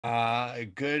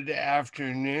Good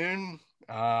afternoon.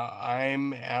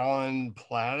 I'm Alan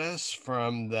Plattus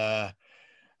from the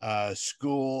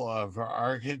School of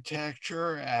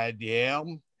Architecture at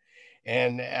Yale.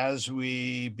 And as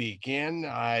we begin,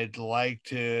 I'd like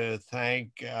to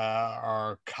thank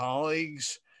our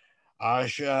colleagues,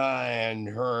 Asha and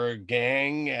her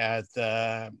gang at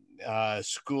the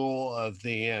School of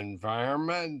the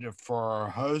Environment, for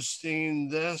hosting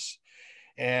this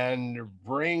and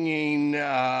bringing,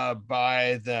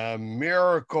 by the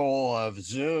miracle of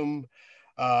Zoom,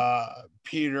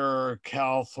 Peter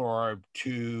Calthorpe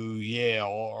to Yale,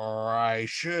 or I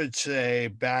should say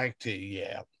back to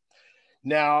Yale.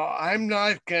 Now, I'm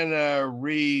not going to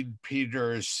read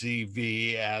Peter's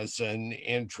CV as an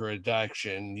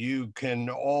introduction. You can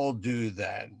all do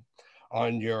that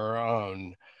on your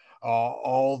own.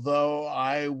 Although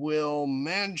I will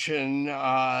mention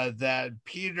that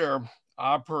Peter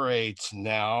operates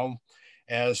now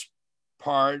as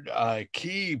a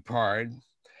key part,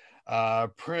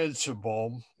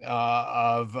 principle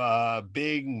of a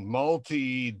big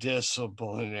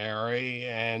multidisciplinary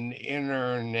and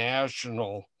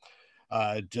international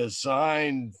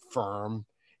design firm,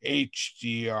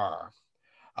 HDR,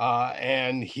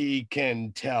 and he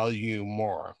can tell you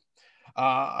more.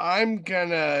 I'm going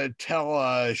to tell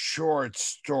a short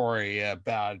story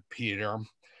about Peter,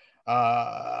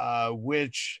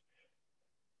 which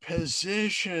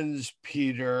positions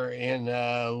Peter in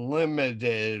a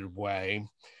limited way.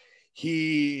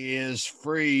 He is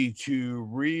free to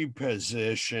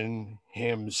reposition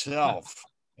himself,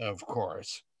 of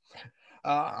course.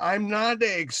 I'm not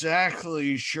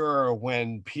exactly sure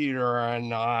when Peter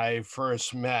and I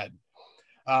first met.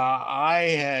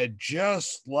 I had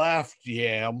just left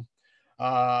Yale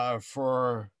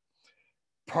for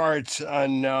parts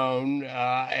unknown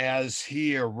as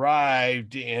he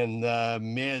arrived in the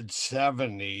mid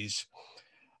 70s.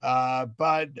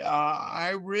 But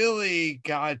I really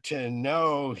got to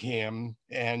know him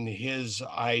and his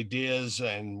ideas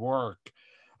and work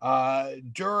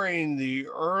during the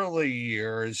early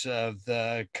years of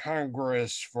the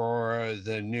Congress for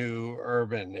the New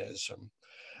Urbanism.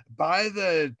 By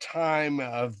the time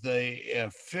of the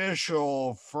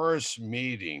official first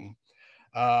meeting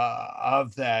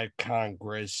of that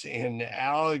Congress in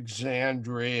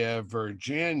Alexandria,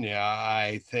 Virginia,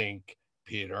 I think,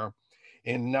 Peter,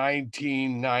 in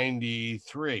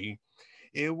 1993,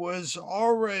 it was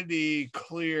already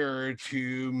clear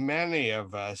to many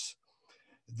of us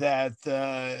that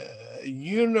the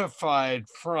unified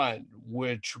front,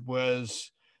 which was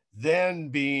then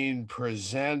being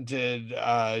presented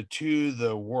to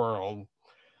the world,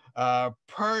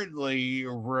 partly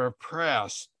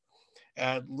repressed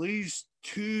at least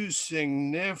two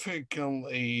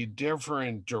significantly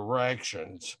different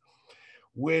directions,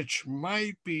 which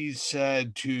might be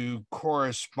said to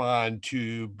correspond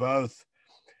to both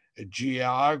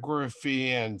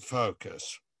geography and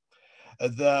focus.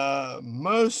 The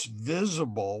most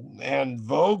visible and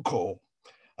vocal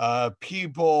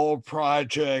people,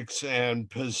 projects, and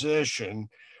position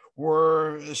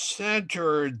were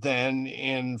centered then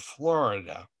in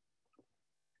Florida,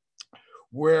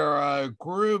 where a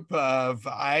group of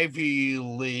Ivy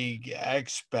League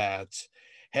expats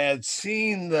had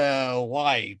seen the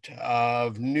light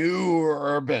of new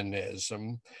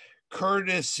urbanism,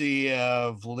 courtesy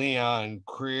of Leon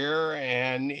Creer,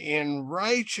 and in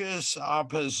righteous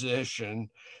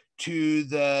opposition to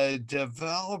the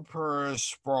developer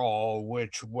sprawl,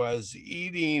 which was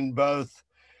eating both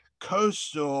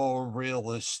coastal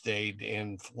real estate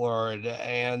in Florida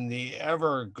and the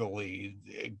Everglades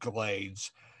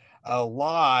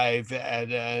alive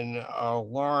at an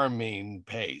alarming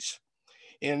pace.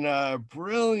 In a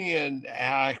brilliant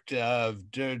act of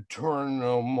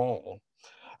détournement,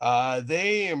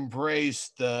 they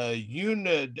embraced the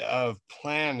unit of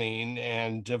planning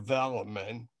and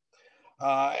development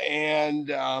and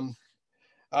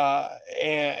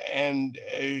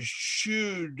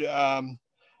eschewed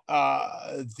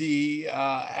the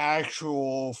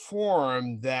actual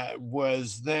form that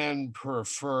was then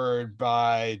preferred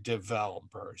by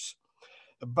developers.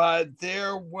 But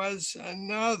there was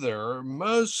another,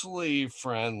 mostly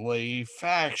friendly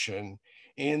faction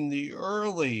in the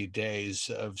early days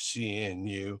of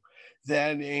CNU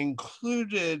that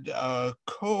included a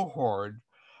cohort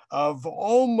of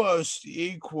almost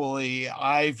equally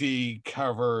ivy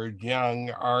covered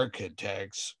young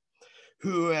architects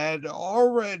who had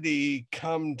already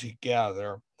come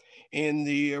together in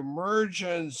the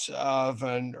emergence of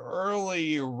an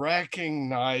early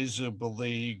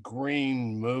recognizably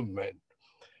green movement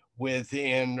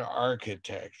within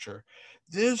architecture.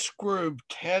 this group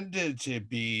tended to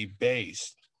be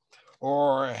based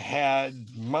or had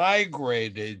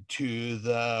migrated to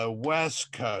the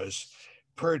West Coast,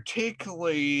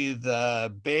 particularly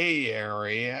the Bay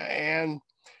Area and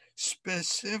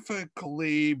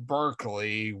specifically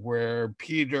Berkeley, where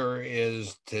Peter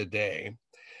is today.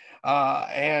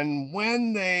 And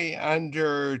when they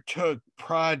undertook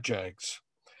projects,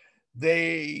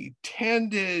 they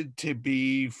tended to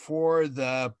be for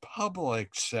the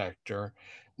public sector,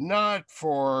 not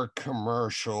for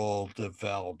commercial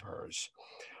developers.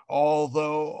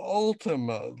 Although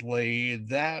ultimately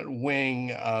that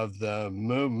wing of the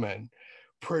movement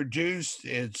produced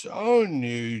its own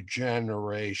new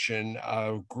generation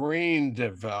of green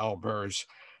developers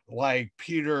like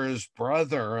Peter's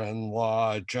brother in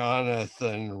law,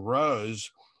 Jonathan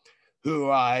Rose,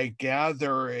 who I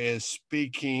gather is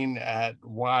speaking at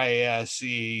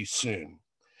YSE soon.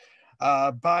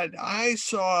 But I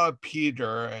saw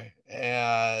Peter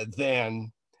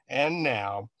then and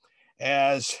now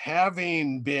as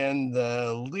having been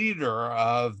the leader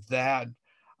of that,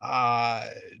 uh,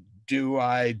 do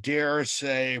I dare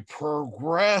say,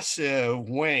 progressive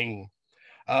wing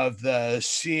of the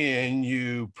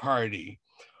CNU party.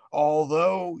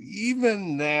 Although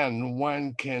even then,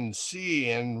 one can see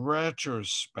in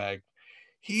retrospect,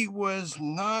 he was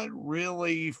not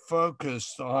really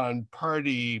focused on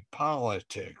party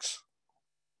politics.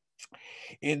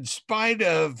 In spite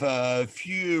of a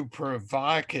few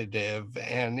provocative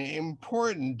and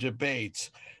important debates,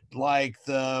 like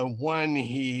the one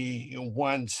he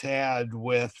once had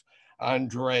with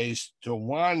Andres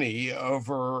Dewani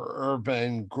over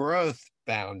urban growth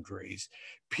boundaries,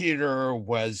 Peter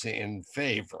was in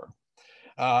favor.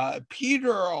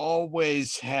 Peter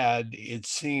always had, it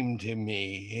seemed to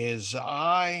me, his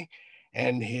eye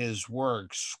and his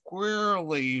work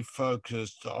squarely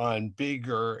focused on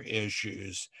bigger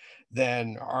issues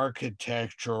than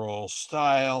architectural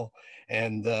style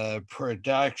and the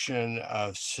production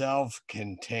of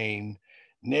self-contained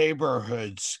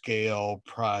neighborhood scale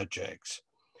projects.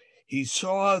 He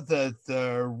saw that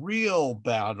the real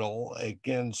battle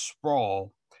against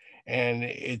sprawl and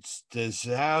its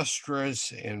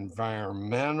disastrous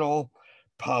environmental,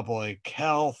 public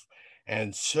health,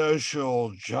 and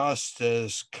social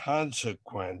justice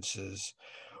consequences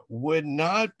would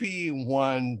not be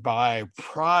won by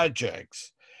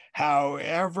projects,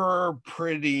 however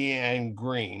pretty and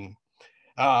green.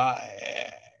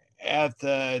 At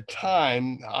the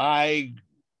time, I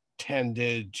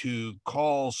tended to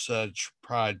call such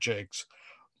projects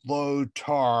low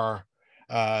tar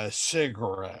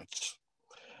cigarettes.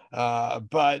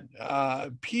 But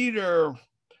Peter,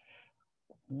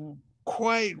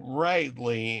 quite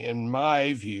rightly, in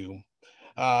my view,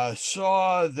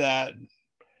 saw that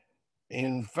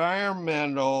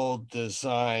environmental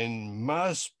design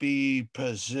must be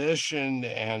positioned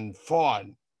and fought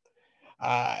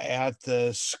at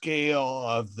the scale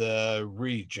of the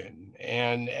region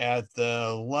and at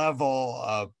the level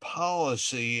of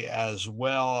policy as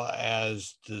well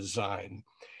as design,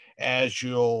 as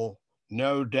you'll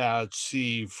no doubt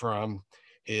see from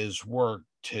his work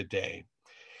today.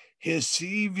 His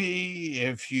CV,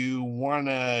 if you want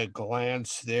to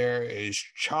glance there, is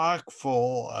chock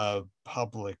full of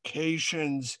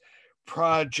publications,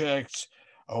 projects,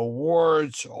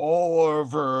 awards all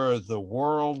over the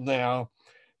world now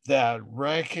that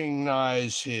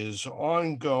recognize his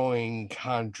ongoing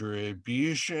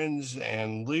contributions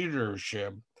and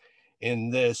leadership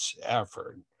in this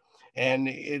effort. And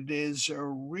it is a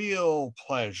real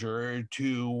pleasure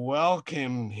to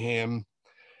welcome him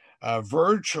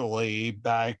virtually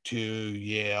back to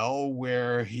Yale,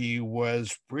 where he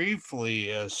was briefly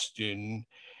a student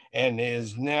and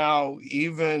is now,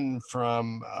 even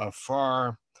from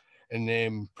afar, an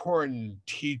important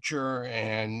teacher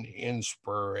and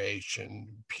inspiration.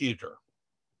 Peter.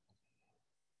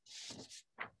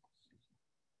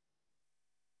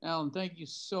 Alan, thank you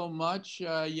so much.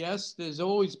 Yes, there's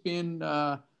always been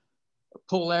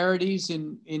polarities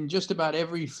in just about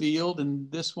every field,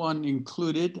 and this one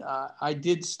included.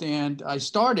 I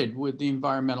started with the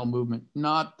environmental movement,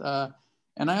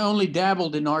 and I only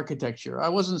dabbled in architecture. I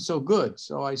wasn't so good,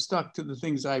 so I stuck to the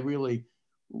things I really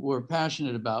were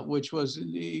passionate about, which was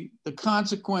the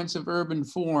consequence of urban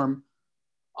form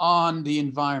on the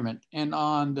environment and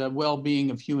on the well-being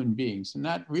of human beings. And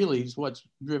that really is what's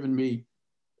driven me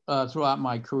throughout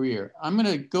my career. I'm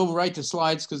going to go right to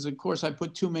slides because, of course, I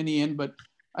put too many in, but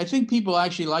I think people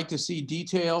actually like to see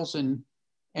details and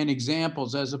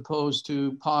examples as opposed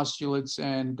to postulates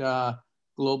and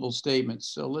global statements.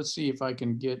 So let's see if I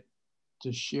can get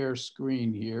to share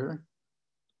screen here.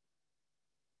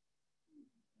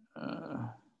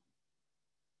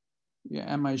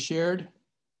 Yeah, am I shared?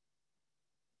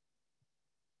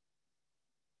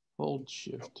 Hold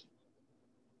shift.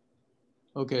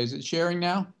 Okay, is it sharing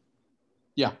now?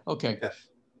 Yeah, okay. Yes.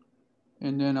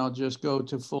 And then I'll just go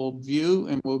to full view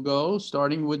and we'll go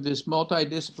starting with this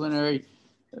multidisciplinary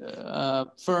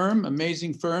firm,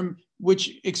 amazing firm,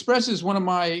 which expresses one of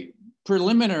my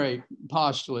preliminary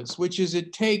postulates, which is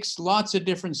it takes lots of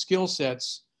different skill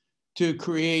sets to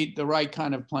create the right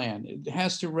kind of plan. It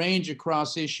has to range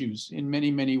across issues in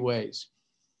many, many ways.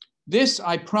 This,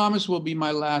 I promise, will be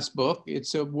my last book.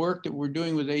 It's a work that we're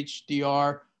doing with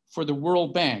HDR for the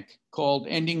World Bank called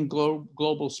Ending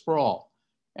Global Sprawl.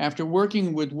 After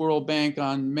working with World Bank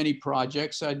on many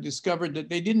projects, I discovered that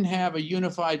they didn't have a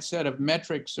unified set of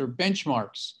metrics or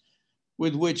benchmarks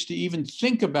with which to even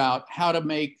think about how to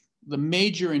make the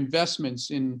major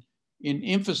investments in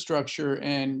infrastructure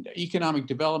and economic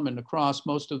development across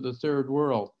most of the third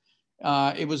world.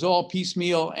 It was all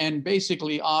piecemeal and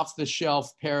basically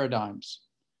off-the-shelf paradigms.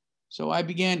 So I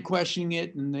began questioning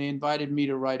it, and they invited me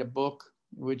to write a book,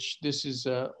 which this is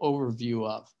an overview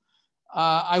of.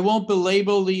 I won't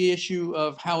belabor the issue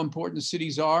of how important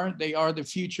cities are. They are the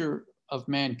future of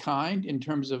mankind in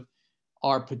terms of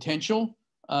our potential.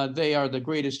 They are the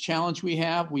greatest challenge we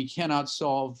have. We cannot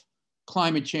solve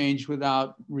climate change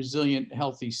without resilient,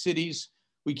 healthy cities.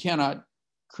 We cannot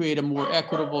create a more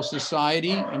equitable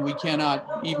society, and we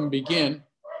cannot even begin,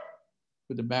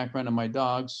 with the background of my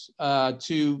dogs,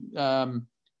 to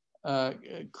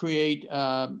create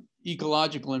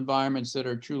ecological environments that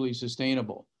are truly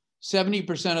sustainable.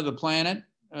 70% of the planet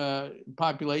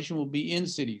population will be in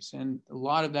cities, and a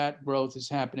lot of that growth is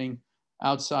happening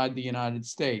outside the United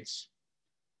States.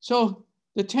 So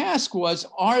the task was,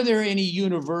 are there any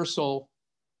universal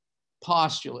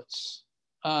postulates,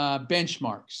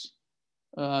 benchmarks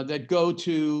that go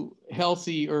to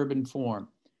healthy urban form?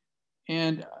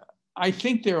 And I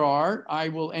think there are. I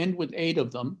will end with 8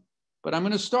 of them, but I'm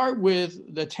going to start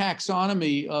with the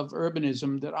taxonomy of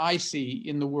urbanism that I see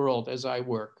in the world as I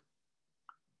work.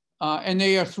 And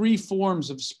they are 3 forms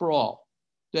of sprawl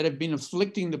that have been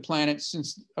afflicting the planet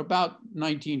since about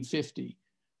 1950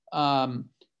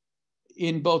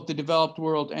 in both the developed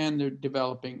world and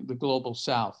the global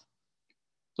South.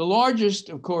 The largest,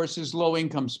 of course, is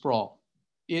low-income sprawl.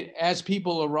 As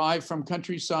people arrive from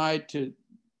countryside to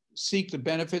seek the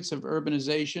benefits of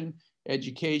urbanization,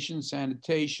 education,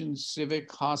 sanitation,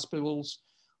 civic, hospitals,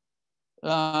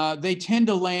 they tend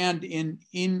to land in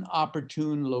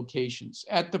inopportune locations,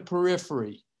 at the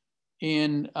periphery,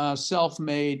 in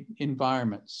self-made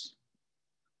environments.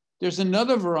 There's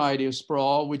another variety of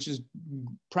sprawl, which is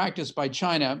practiced by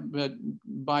China, but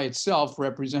by itself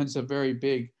represents a very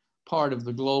big part of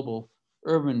the global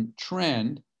urban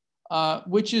trend,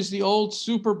 which is the old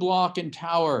super block and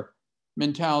tower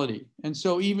mentality. And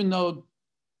so even though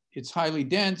it's highly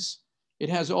dense, it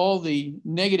has all the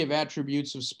negative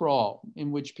attributes of sprawl,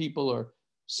 in which people are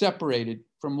separated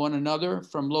from one another,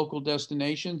 from local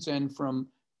destinations, and from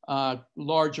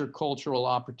larger cultural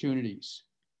opportunities.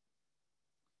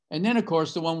 And then, of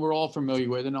course, the one we're all familiar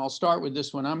with, and I'll start with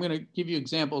this one. I'm going to give you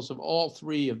examples of all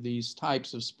 3 of these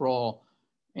types of sprawl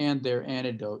and their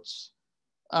antidotes.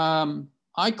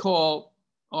 I call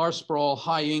our sprawl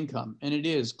high income, and it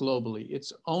is globally.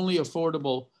 It's only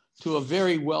affordable to a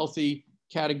very wealthy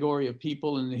category of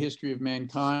people in the history of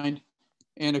mankind.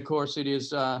 And of course, it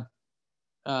is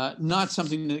not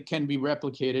something that can be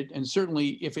replicated. And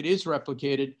certainly if it is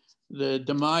replicated, the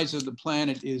demise of the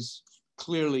planet is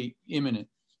clearly imminent.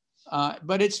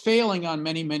 But it's failing on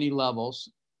many, many levels.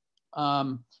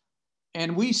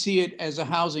 And we see it as a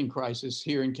housing crisis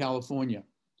here in California.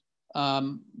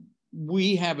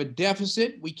 We have a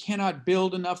deficit. We cannot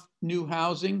build enough new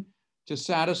housing to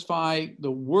satisfy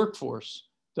the workforce,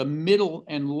 the middle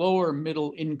and lower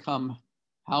middle income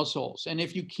households. And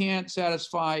if you can't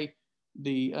satisfy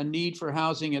the need for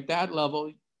housing at that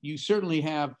level, you certainly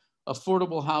have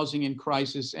affordable housing in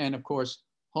crisis and, of course,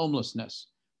 homelessness.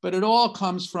 But it all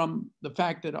comes from the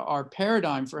fact that our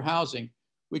paradigm for housing,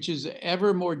 which is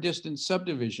ever more distant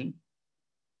subdivision,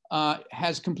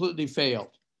 has completely failed.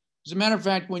 As a matter of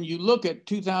fact, when you look at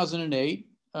 2008,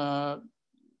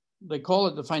 they call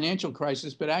it the financial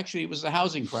crisis, but actually it was the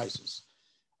housing crisis.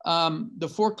 The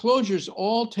foreclosures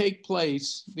all take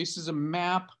place. This is a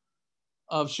map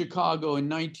of Chicago in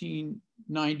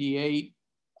 1998,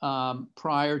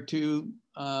 prior to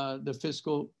the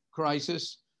fiscal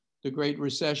crisis, the Great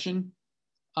Recession,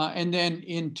 and then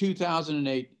in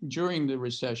 2008, during the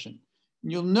recession.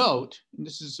 And you'll note, and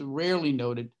this is rarely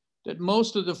noted, that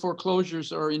most of the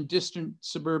foreclosures are in distant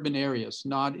suburban areas,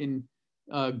 not in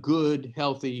good,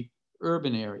 healthy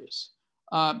urban areas.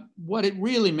 What it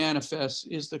really manifests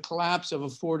is the collapse of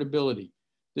affordability.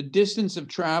 The distance of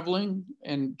traveling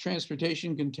and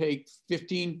transportation can take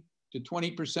 15 to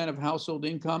 20% of household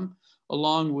income,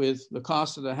 along with the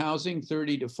cost of the housing,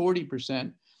 30 to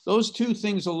 40%. Those two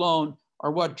things alone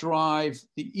are what drive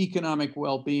the economic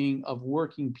well-being of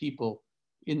working people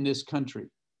in this country.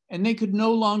 And they could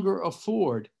no longer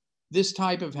afford this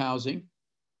type of housing.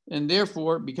 And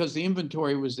therefore, because the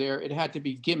inventory was there, it had to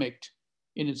be gimmicked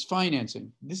in its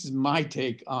financing. This is my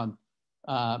take on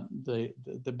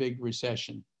the big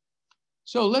recession.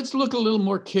 So let's look a little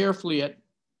more carefully at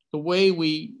the way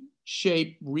we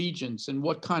shape regions and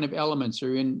what kind of elements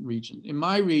are in region. In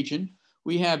my region,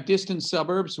 we have distant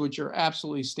suburbs, which are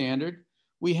absolutely standard.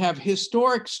 We have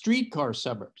historic streetcar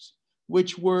suburbs,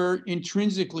 which were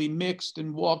intrinsically mixed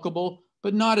and walkable,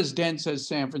 but not as dense as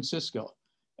San Francisco.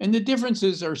 And the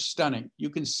differences are stunning.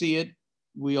 You can see it,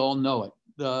 we all know it.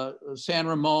 The San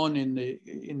Ramon in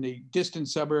the distant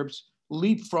suburbs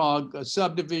leapfrog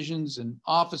subdivisions and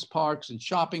office parks and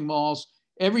shopping malls,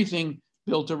 everything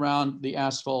built around the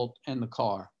asphalt and the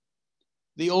car.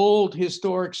 The old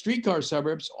historic streetcar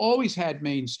suburbs always had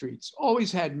main streets,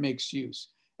 always had mixed use,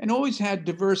 and always had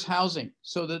diverse housing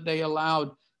so that they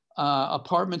allowed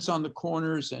apartments on the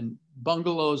corners and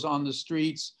bungalows on the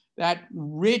streets. That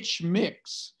rich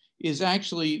mix is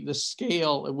actually the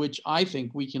scale at which I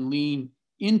think we can lean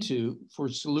into for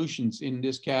solutions in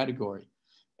this category.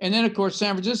 And then, of course,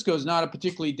 San Francisco is not a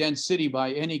particularly dense city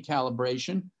by any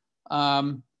calibration,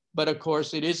 but of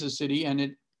course it is a city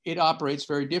and it operates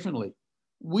very differently.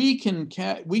 We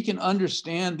can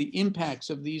understand the impacts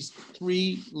of these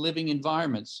three living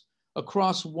environments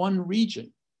across one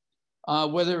region,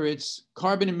 whether it's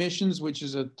carbon emissions, which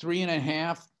is a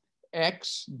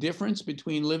 3.5x difference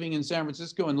between living in San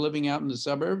Francisco and living out in the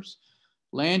suburbs,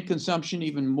 land consumption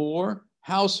even more,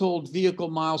 household vehicle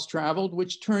miles traveled,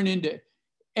 which turn into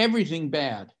everything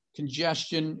bad,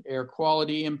 congestion, air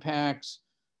quality impacts,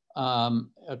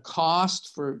 a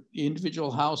cost for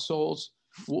individual households,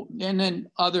 and then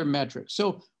other metrics.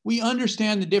 So we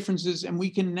understand the differences and we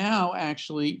can now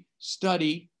actually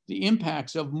study the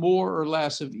impacts of more or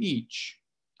less of each,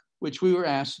 which we were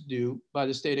asked to do by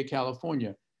the state of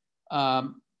California.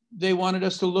 They wanted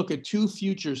us to look at two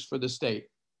futures for the state.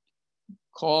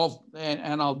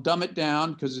 And I'll dumb it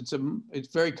down because it's a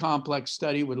very complex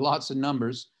study with lots of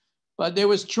numbers, but there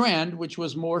was trend, which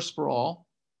was more sprawl,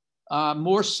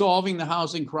 more solving the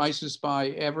housing crisis by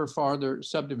ever farther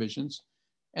subdivisions.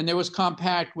 And there was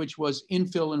compact, which was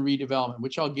infill and redevelopment,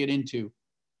 which I'll get into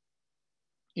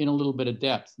in a little bit of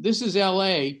depth. This is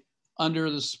LA under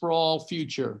the sprawl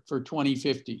future for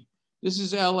 2050. This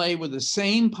is LA with the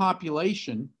same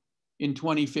population in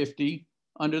 2050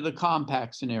 under the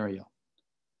compact scenario.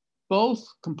 Both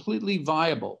completely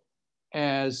viable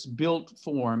as built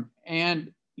form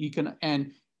and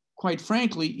quite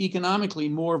frankly, economically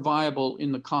more viable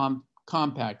in the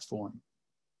compact form.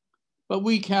 But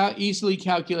we can easily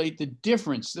calculate the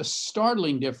difference, the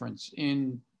startling difference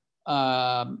in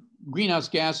greenhouse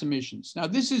gas emissions. Now,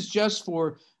 this is just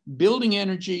for building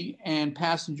energy and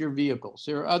passenger vehicles.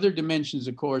 There are other dimensions,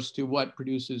 of course, to what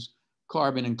produces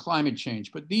carbon and climate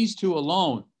change, but these two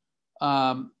alone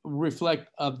reflect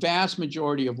a vast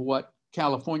majority of what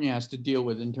California has to deal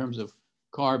with in terms of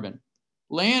carbon.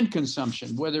 Land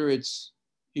consumption, whether it's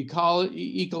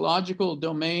ecological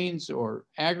domains or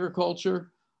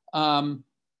agriculture,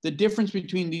 the difference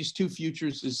between these two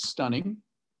futures is stunning.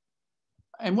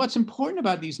 And what's important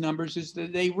about these numbers is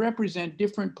that they represent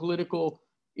different political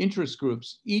interest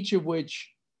groups, each of which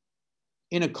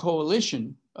in a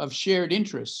coalition of shared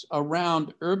interests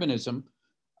around urbanism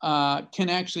can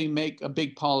actually make a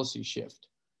big policy shift.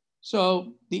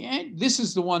 So this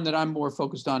is the one that I'm more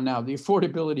focused on now, the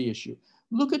affordability issue.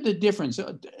 Look at the difference,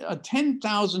 a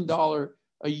 $10,000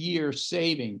 a year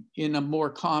saving in a more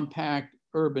compact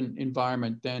urban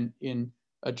environment than in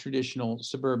a traditional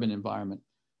suburban environment.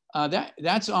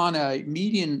 That's on a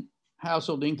median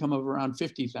household income of around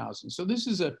 50,000. So this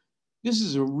is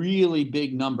a really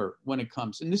big number when it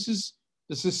comes, and this is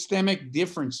the systemic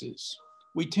differences.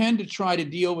 We tend to try to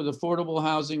deal with affordable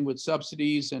housing with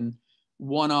subsidies and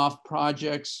one-off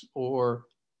projects or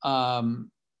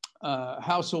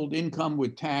household income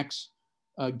with tax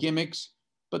gimmicks.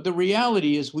 But the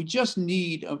reality is we just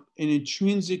need an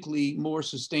intrinsically more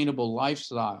sustainable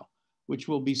lifestyle, which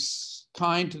will be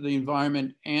kind to the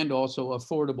environment and also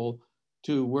affordable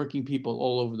to working people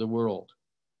all over the world.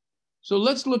 So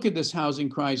let's look at this housing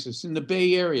crisis in the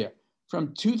Bay Area.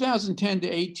 From 2010 to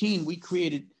 18, we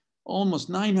created almost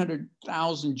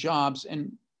 900,000 jobs,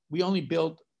 and we only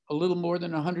built a little more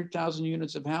than 100,000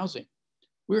 units of housing,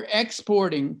 We're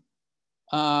exporting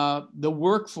the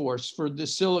workforce for the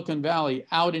Silicon Valley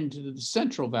out into the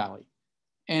Central Valley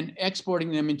and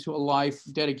exporting them into a life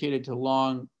dedicated to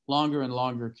longer and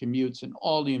longer commutes and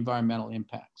all the environmental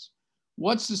impacts.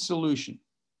 What's the solution?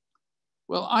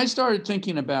 Well, I started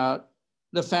thinking about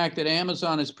the fact that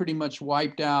Amazon has pretty much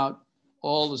wiped out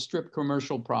all the strip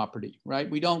commercial property,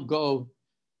 right? We don't go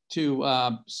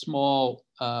to small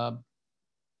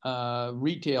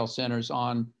retail centers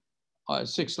on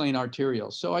 6-lane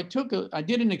arterials. So I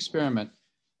did an experiment.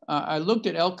 I looked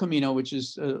at El Camino, which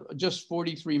is just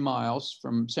 43 miles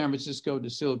from San Francisco to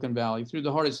Silicon Valley, through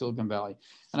the heart of Silicon Valley.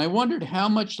 And I wondered how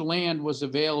much land was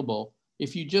available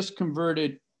if you just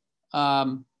converted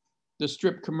the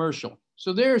strip commercial.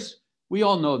 So we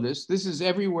all know this is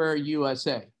everywhere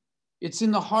USA. It's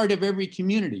in the heart of every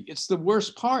community. It's the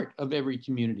worst part of every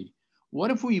community.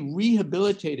 What if we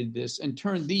rehabilitated this and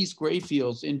turned these gray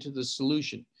fields into the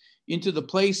solution, into the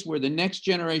place where the next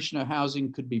generation of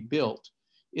housing could be built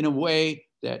in a way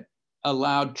that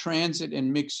allowed transit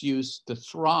and mixed use to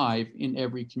thrive in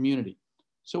every community?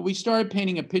 So we started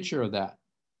painting a picture of that.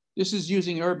 This is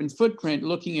using urban footprint,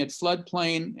 looking at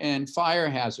floodplain and fire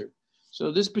hazard.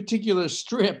 So this particular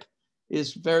strip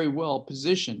is very well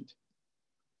positioned.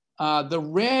 The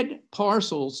red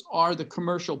parcels are the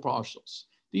commercial parcels.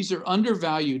 These are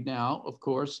undervalued now, of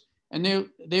course, and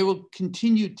they will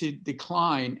continue to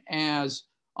decline as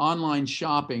online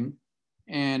shopping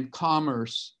and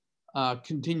commerce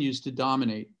continues to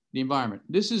dominate the environment.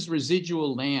 This is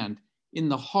residual land in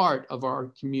the heart of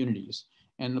our communities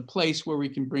and the place where we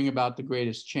can bring about the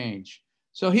greatest change.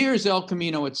 So here's El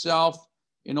Camino itself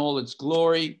in all its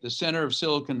glory, the center of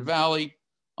Silicon Valley.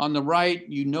 On the right,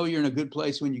 you know you're in a good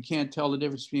place when you can't tell the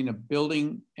difference between a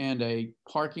building and a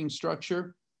parking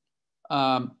structure.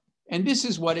 And this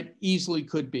is what it easily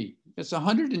could be. It's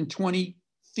 120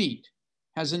 feet,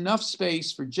 has enough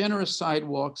space for generous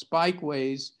sidewalks,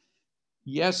 bikeways.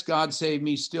 Yes, God save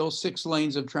me, still 6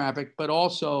 lanes of traffic, but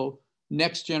also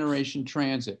next generation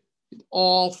transit. It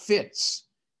all fits,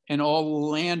 and all the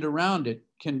land around it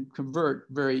can convert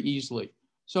very easily.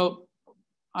 So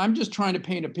I'm just trying to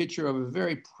paint a picture of a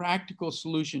very practical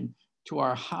solution to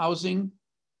our housing,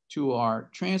 to our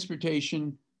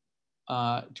transportation,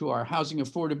 to our housing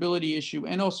affordability issue,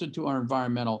 and also to our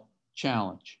environmental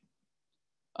challenge.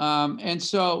 And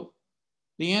so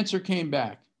the answer came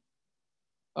back.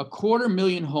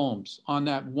 250,000 homes on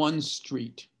that one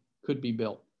street could be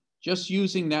built, just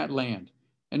using that land.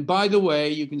 And by the way,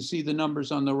 you can see the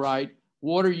numbers on the right: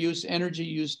 water use, energy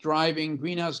use, driving,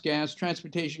 greenhouse gas,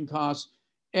 transportation costs.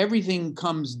 Everything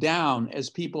comes down as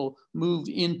people move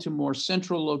into more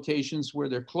central locations where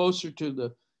they're closer to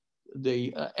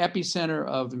the epicenter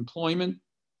of employment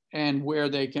and where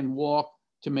they can walk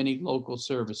to many local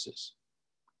services.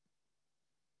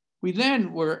 We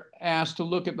then were asked to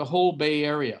look at the whole Bay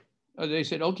Area. They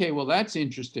said, okay, well, that's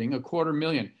interesting,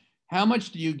 250,000. How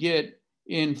much do you get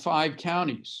in 5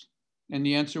 counties? And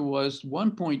the answer was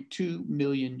 1.2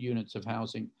 million units of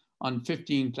housing on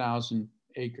 15,000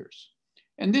 acres.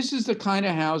 And this is the kind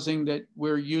of housing that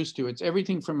we're used to. It's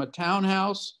everything from a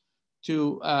townhouse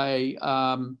to a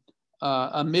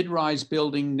mid-rise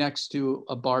building next to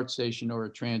a BART station or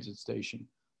a transit station.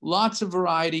 Lots of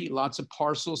variety, lots of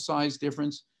parcel size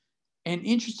difference. And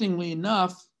interestingly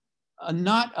enough,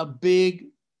 not a big,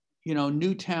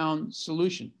 new town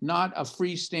solution, not a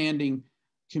freestanding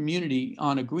community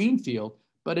on a greenfield,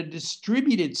 but a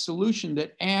distributed solution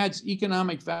that adds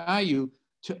economic value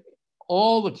to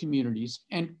all the communities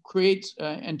and creates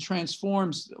and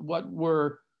transforms what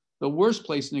were the worst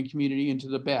place in a community into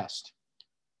the best.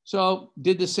 So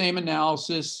did the same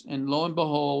analysis, and lo and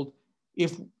behold,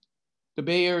 if the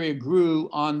Bay Area grew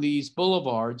on these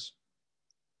boulevards,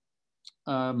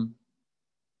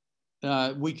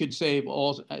 we could save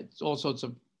all sorts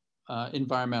of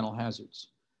environmental hazards.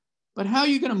 But how are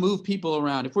you going to move people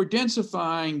around? If we're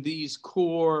densifying these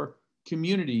core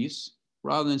communities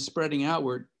rather than spreading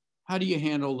outward, how do you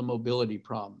handle the mobility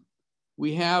problem?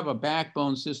 We have a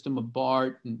backbone system of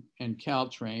BART and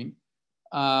Caltrain.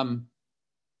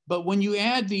 But when you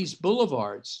add these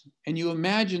boulevards and you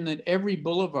imagine that every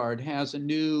boulevard has a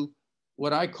new,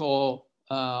 what I call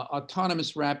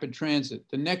autonomous rapid transit,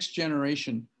 the next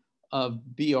generation of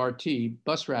BRT,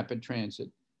 bus rapid transit,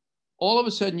 all of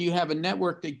a sudden you have a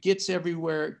network that gets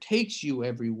everywhere, takes you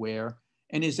everywhere,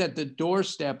 and is at the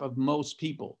doorstep of most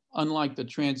people, unlike the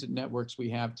transit networks we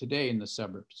have today in the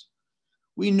suburbs.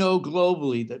 We know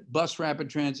globally that bus rapid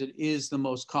transit is the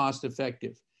most cost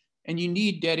effective, and you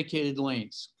need dedicated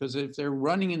lanes, because if they're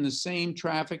running in the same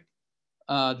traffic,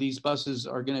 these buses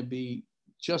are going to be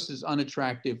just as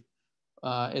unattractive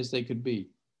as they could be.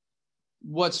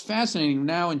 what's fascinating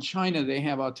now in China, they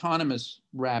have autonomous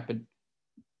rapid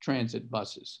transit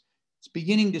buses. It's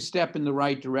beginning to step in the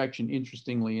right direction,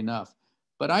 interestingly enough.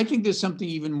 But I think there's something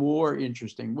even more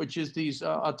interesting, which is these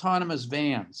autonomous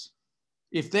vans.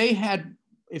 If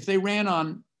they ran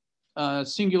on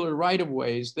singular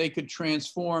right-of-ways, they could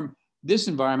transform this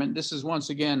environment. This is once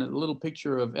again a little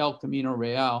picture of El Camino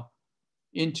Real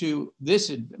into this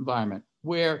environment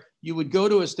where you would go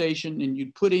to a station and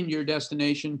you'd put in your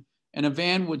destination and a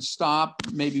van would stop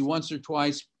maybe once or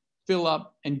twice, fill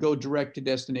up and go direct to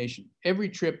destination. Every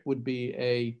trip would be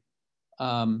a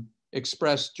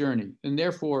express journey. And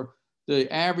therefore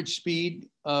the average speed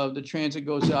of the transit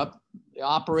goes up, the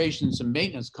operations and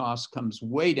maintenance costs comes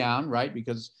way down, right?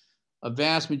 Because a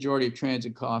vast majority of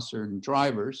transit costs are in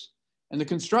drivers, and the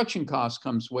construction cost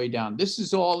comes way down. This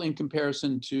is all in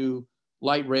comparison to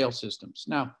light rail systems.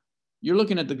 Now, you're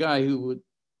looking at the guy who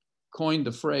coined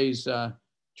the phrase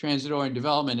transit-oriented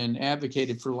development and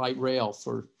advocated for light rail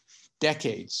for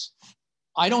decades.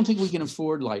 I don't think we can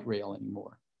afford light rail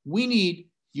anymore. We need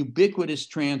ubiquitous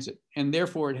transit, and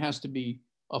therefore it has to be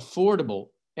affordable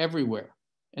everywhere.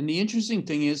 And the interesting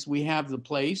thing is we have the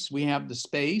place, we have the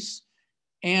space,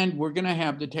 and we're going to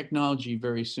have the technology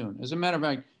very soon. As a matter of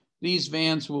fact, these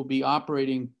vans will be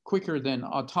operating quicker than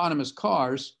autonomous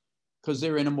cars because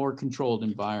they're in a more controlled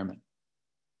environment.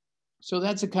 So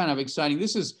that's a kind of exciting.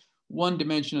 This is one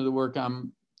dimension of the work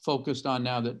I'm focused on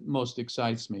now that most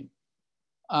excites me.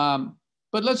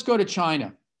 But let's go to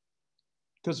China,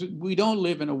 because we don't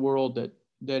live in a world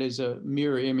that is a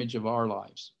mirror image of our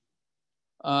lives.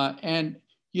 And,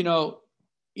 you know,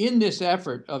 in this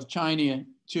effort of China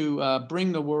to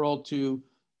bring the world to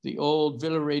the old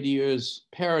Villaradieu's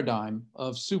paradigm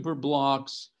of super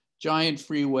blocks, giant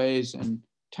freeways, and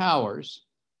towers,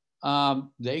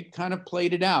 they kind of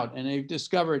played it out. And they've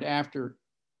discovered after,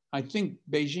 I think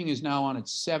Beijing is now on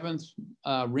its 7th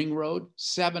ring road,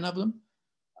 7 of them,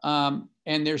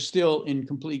 and they're still in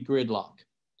complete gridlock.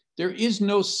 There is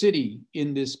no city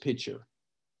in this picture.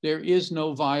 There is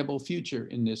no viable future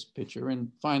in this picture.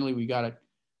 And finally, we got it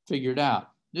figured out.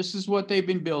 This is what they've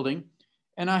been building.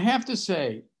 And I have to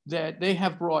say that they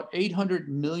have brought 800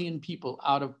 million people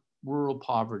out of rural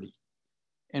poverty.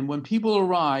 And when people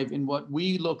arrive in what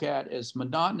we look at as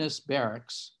monotonous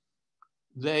barracks,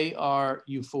 they are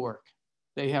euphoric.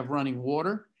 They have running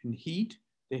water and heat.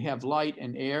 They have light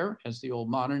and air, as the old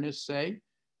modernists say.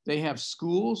 They have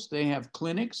schools, they have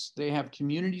clinics, they have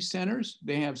community centers,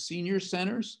 they have senior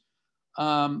centers.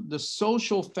 The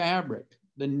social fabric,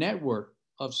 the network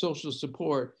of social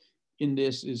support in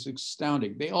this is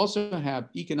astounding. They also have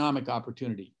economic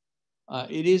opportunity.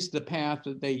 It is the path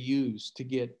that they use to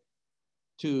get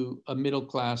to a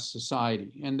middle-class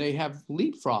society. And they have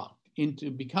leapfrogged into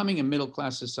becoming a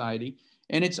middle-class society.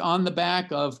 And it's on the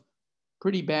back of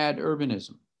pretty bad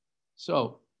urbanism.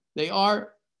 So they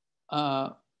are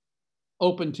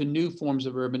open to new forms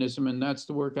of urbanism. And that's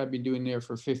the work I've been doing there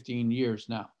for 15 years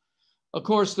now. Of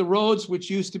course, the roads, which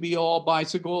used to be all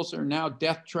bicycles, are now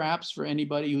death traps for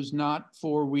anybody who's not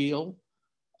four-wheel.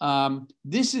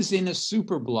 This is in a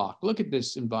super block. Look at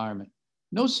this environment.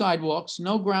 No sidewalks,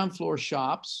 no ground floor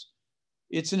shops.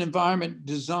 It's an environment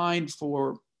designed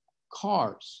for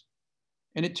cars.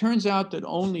 And it turns out that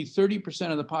only 30%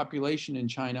 of the population in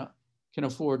China can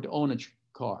afford to own a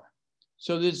car.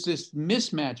 So there's this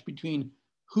mismatch between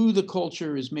who the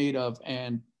culture is made of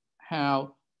and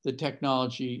how the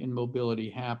technology and mobility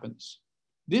happens.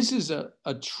 This is a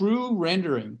true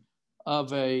rendering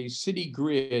of a city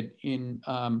grid in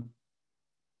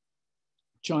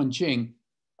Chongqing,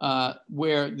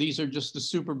 where these are just the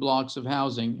super blocks of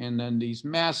housing and then these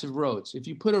massive roads. If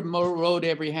you put a road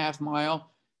every half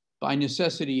mile, by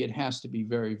necessity, it has to be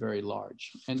very, very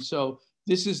large. And so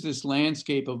this is this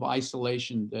landscape of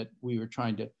isolation that we were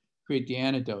trying to create the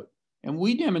antidote. And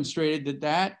we demonstrated that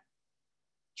that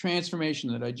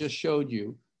transformation that I just showed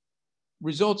you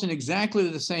results in exactly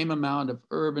the same amount of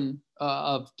urban,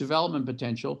 of development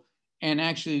potential and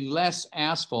actually less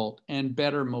asphalt and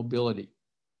better mobility.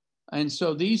 And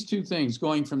so these two things,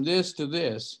 going from this to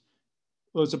this,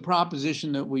 was a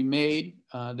proposition that we made.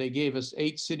 They gave us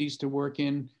 8 cities to work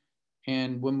in.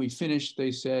 And when we finished,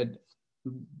 they said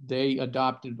they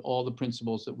adopted all the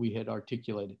principles that we had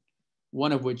articulated,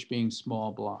 one of which being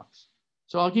small blocks.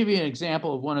 So I'll give you an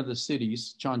example of one of the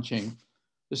cities, Chongqing.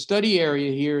 The study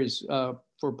area here is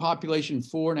for population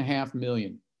 4.5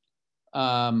 million.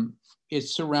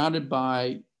 It's surrounded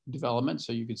by development,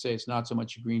 so you could say it's not so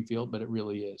much a greenfield, but it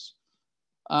really is.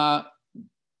 The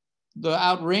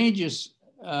outrageous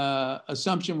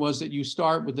assumption was that you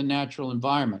start with the natural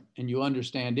environment and you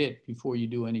understand it before you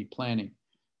do any planning.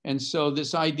 And so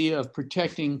this idea of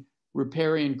protecting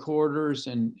riparian corridors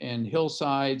and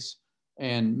hillsides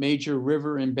and major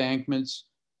river embankments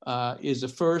is a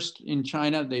first in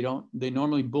China. They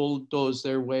normally bulldoze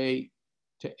their way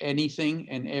to anything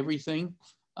and everything.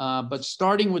 But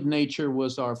starting with nature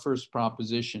was our first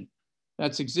proposition.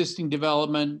 That's existing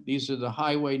development. These are the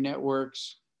highway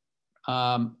networks.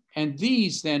 And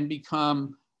these then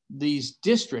become these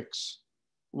districts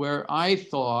where I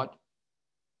thought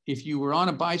if you were on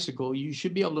a bicycle, you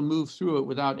should be able to move through it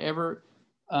without ever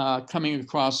coming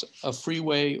across a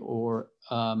freeway or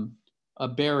a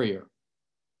barrier.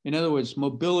 In other words,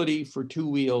 mobility for 2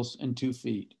 wheels and 2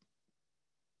 feet.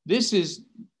 This is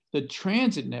the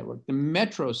transit network, the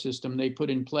metro system they put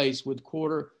in place with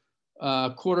quarter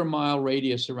mile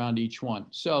radius around each one.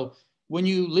 So when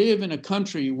you live in a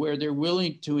country where they're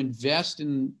willing to invest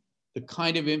in the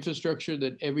kind of infrastructure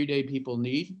that everyday people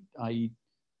need, i.e.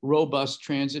 robust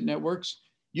transit networks,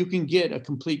 you can get a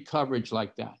complete coverage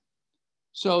like that.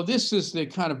 So this is the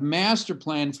kind of master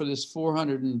plan for this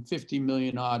 450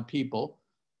 million odd people.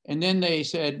 And then they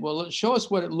said, well, show us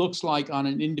what it looks like on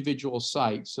an individual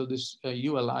site. So this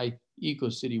ULI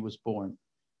eco-city was born.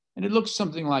 And it looks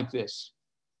something like this.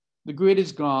 The grid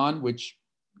is gone, which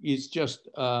is just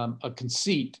a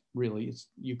conceit, really.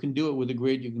 You can do it with a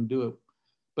grid, you can do it.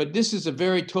 But this is a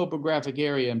very topographic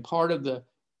area. And part of the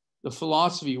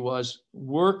philosophy was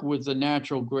work with the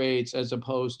natural grades as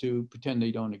opposed to pretend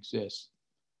they don't exist.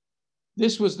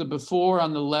 This was the before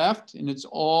on the left, and it's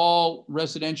all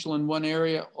residential in one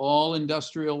area, all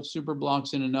industrial super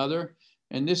blocks in another.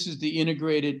 And this is the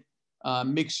integrated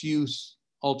mixed use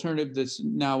alternative that's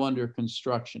now under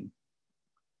construction.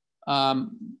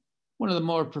 One of the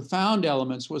more profound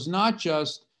elements was not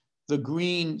just the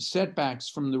green setbacks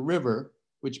from the river,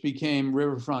 which became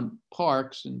riverfront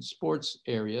parks and sports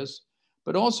areas,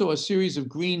 but also a series of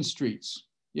green streets.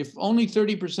 If only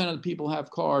 30% of the people have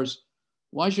cars,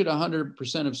 why should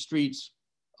 100% of streets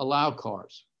allow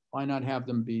cars? Why not have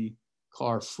them be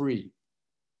car free?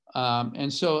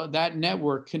 And so that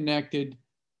network connected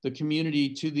the community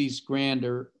to these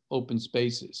grander open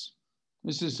spaces.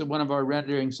 This is one of our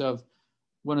renderings of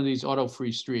one of these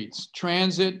auto-free streets.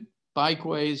 Transit,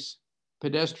 bikeways,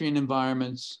 pedestrian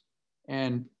environments,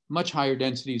 and much higher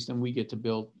densities than we get to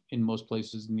build in most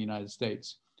places in the United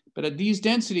States. But at these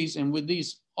densities and with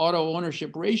these auto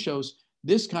ownership ratios,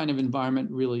 this kind of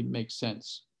environment really makes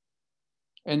sense.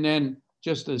 And then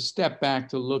just a step back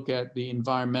to look at the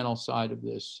environmental side of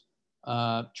this,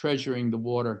 treasuring the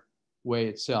waterway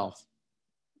itself.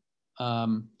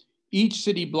 Each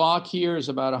city block here is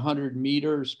about 100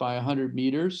 meters by 100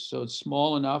 meters. So it's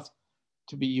small enough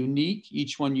to be unique,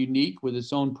 each one unique with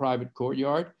its own private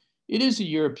courtyard. It is a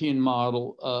European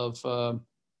model of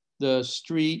the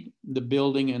street, the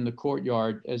building, and the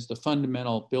courtyard as the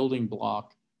fundamental building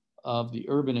block of the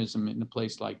urbanism in a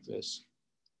place like this.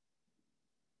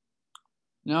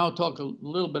 Now I'll talk a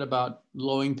little bit about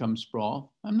low-income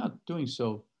sprawl. I'm not doing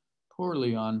so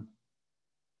poorly on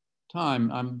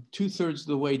time. I'm 2/3 of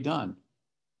the way done.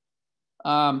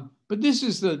 But this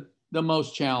is the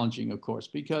most challenging, of course,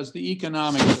 because the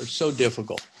economics are so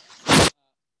difficult.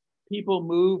 People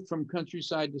move from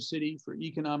countryside to city for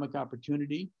economic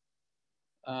opportunity.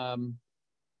 And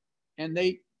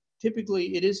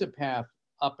typically, it is a path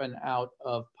up and out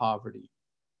of poverty.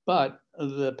 But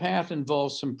the path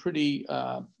involves some pretty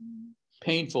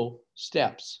painful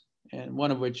steps, and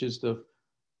one of which is the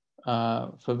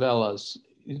favelas.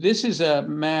 This is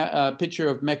a picture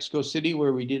of Mexico City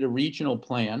where we did a regional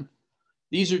plan.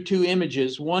 These are 2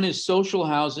 images. One is social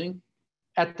housing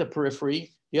at the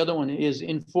periphery. The other one is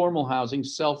informal housing,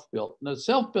 self-built. Now,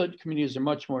 self-built communities are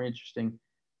much more interesting,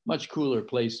 much cooler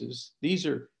places. These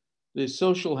are the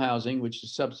social housing, which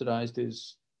is subsidized,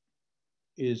 is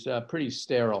pretty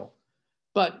sterile.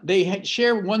 But they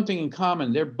share one thing in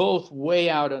common. They're both way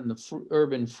out on the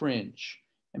urban fringe.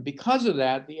 And because of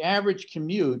that, the average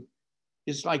commute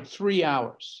is like 3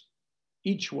 hours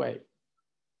each way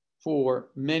for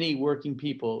many working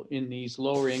people in these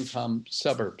lower income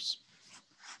suburbs.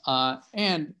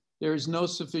 And there is no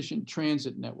sufficient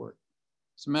transit network.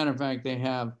 As a matter of fact, they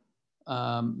have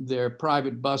their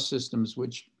private bus systems,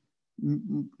 which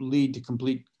lead to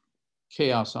complete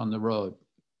chaos on the road.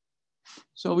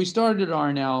 So we started our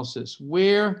analysis.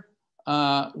 Where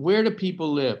do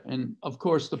people live? And of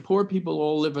course, the poor people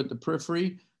all live at the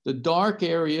periphery. The dark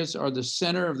areas are the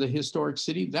center of the historic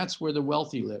city. That's where the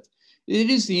wealthy live.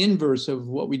 It is the inverse of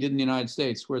what we did in the United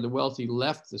States, where the wealthy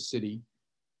left the city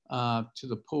to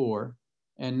the poor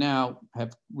and now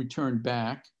have returned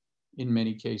back in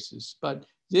many cases. But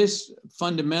this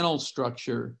fundamental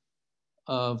structure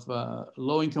of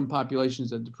low-income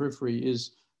populations at the periphery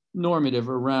is normative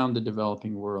around the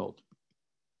developing world.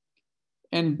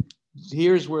 And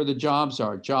here's where the jobs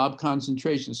are, job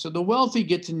concentration. So the wealthy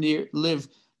get to live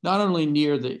not only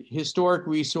near the historic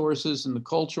resources and the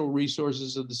cultural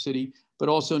resources of the city, but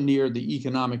also near the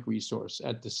economic resource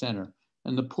at the center.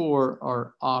 And the poor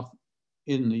are off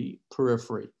in the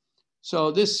periphery.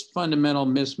 So this fundamental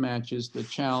mismatch is the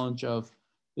challenge of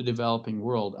the developing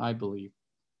world, I believe.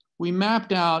 We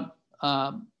mapped out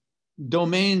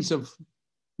domains of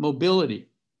mobility.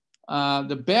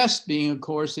 The best being, of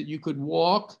course, that you could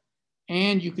walk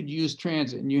and you could use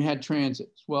transit, and you had transit.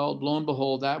 Well, lo and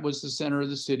behold, that was the center of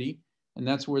the city, and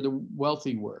that's where the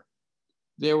wealthy were.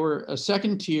 There were a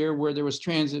second tier where there was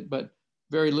transit, but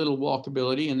very little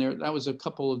walkability, and that was a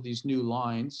couple of these new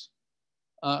lines.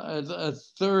 A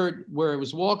third where it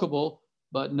was walkable,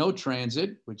 but no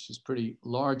transit, which is pretty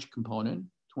large component,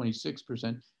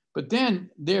 26%. But then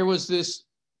there was this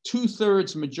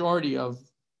 2/3 majority of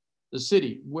the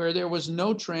city where there was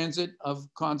no transit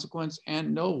of consequence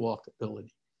and no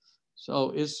walkability.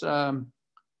 So it's,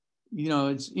 you know,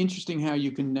 it's interesting how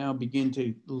you can now begin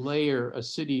to layer a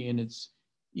city in its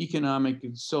economic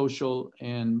and social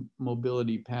and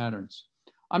mobility patterns.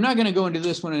 I'm not going to go into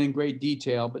this one in great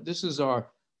detail, but this is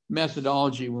our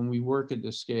methodology when we work at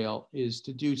this scale, is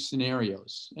to do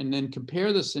scenarios and then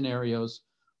compare the scenarios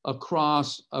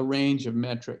across a range of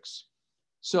metrics.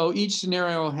 So each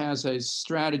scenario has a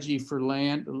strategy for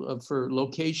land, for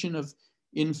location of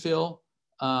infill,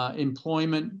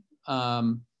 employment,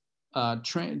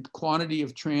 quantity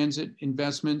of transit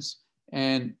investments,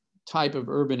 and type of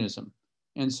urbanism.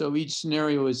 And so each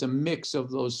scenario is a mix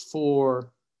of those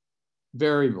 4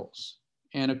 variables.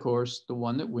 And of course, the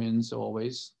one that wins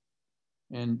always,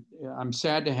 and I'm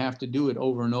sad to have to do it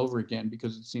over and over again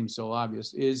because it seems so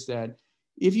obvious, is that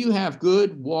if you have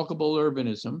good walkable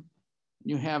urbanism,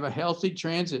 you have a healthy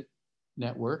transit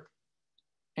network,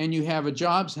 and you have a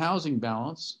jobs housing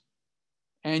balance,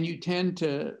 and you tend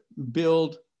to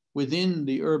build within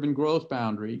the urban growth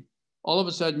boundary, all of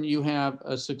a sudden you have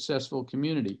a successful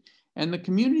community. And the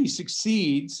community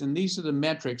succeeds, and these are the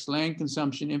metrics: land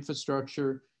consumption,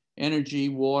 infrastructure, energy,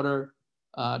 water,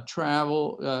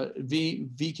 travel,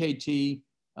 VKT,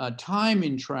 time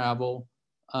in travel,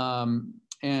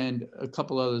 and a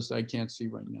couple others I can't see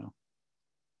right now.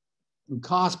 And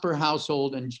cost per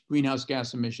household and greenhouse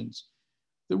gas emissions.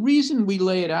 The reason we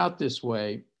lay it out this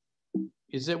way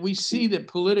is that we see that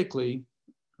politically,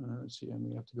 let's see, I'm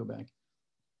gonna have to go back.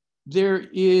 There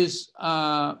is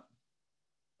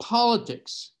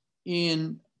politics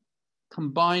in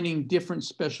combining different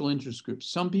special interest groups.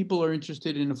 Some people are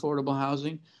interested in affordable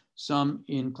housing, some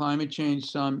in climate change,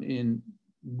 some in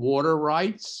water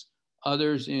rights,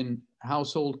 others in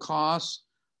household costs,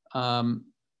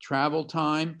 travel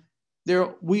time.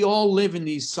 We all live in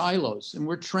these silos, and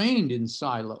we're trained in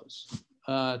silos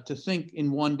to think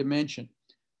in one dimension.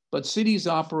 But cities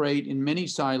operate in many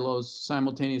silos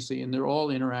simultaneously, and they're all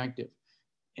interactive.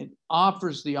 It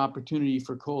offers the opportunity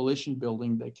for coalition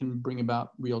building that can bring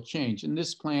about real change. And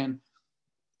this plan,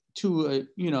 to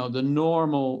the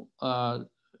normal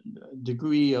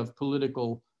degree of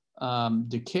political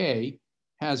decay,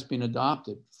 has been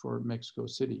adopted for Mexico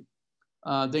City.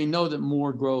 They know that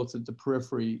more growth at the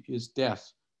periphery is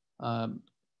death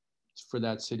for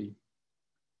that city.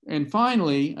 And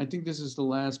finally, I think this is the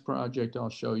last project I'll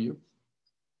show you.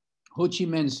 Ho Chi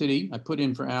Minh City, I put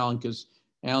in for Alan because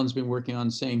Alan's been working on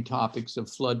the same topics of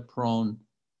flood-prone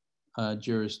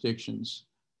jurisdictions.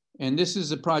 And this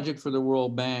is a project for the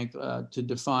World Bank to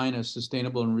define a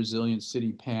sustainable and resilient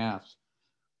city path.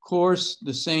 Of course,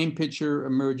 the same picture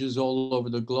emerges all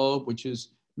over the globe, which is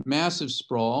massive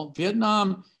sprawl.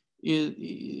 Vietnam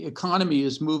economy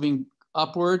is moving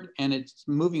upward, and it's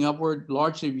moving upward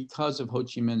largely because of Ho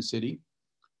Chi Minh City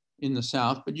in the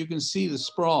south, but you can see the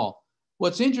sprawl.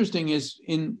 What's interesting is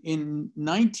in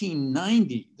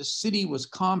 1990, the city was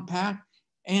compact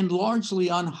and largely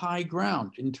on high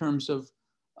ground in terms of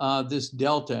this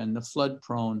delta and the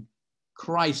flood-prone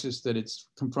crisis that it's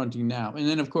confronting now. And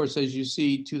then, of course, as you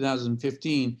see,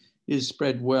 2015 is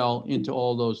spread well into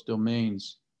all those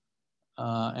domains.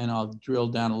 And I'll drill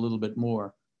down a little bit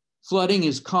more. Flooding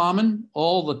is common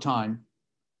all the time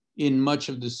in much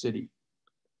of the city.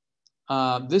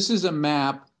 This is a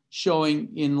map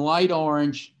showing in light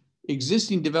orange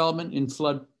existing development in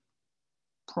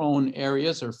flood-prone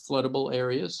areas or floodable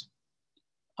areas.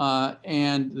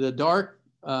 And the dark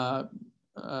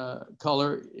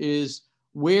color is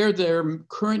where their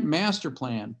current master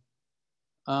plan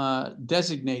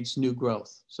designates new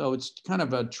growth. So it's kind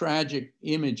of a tragic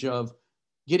image of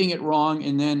getting it wrong,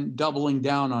 and then doubling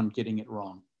down on getting it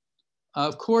wrong.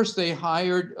 Of course, they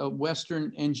hired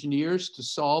Western engineers to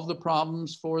solve the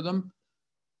problems for them.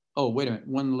 Oh, wait a minute,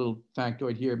 one little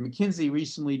factoid here. McKinsey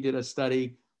recently did a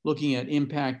study looking at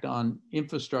impact on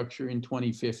infrastructure in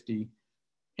 2050.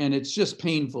 And it's just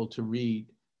painful to read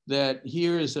that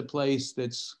here is a place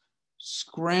that's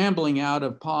scrambling out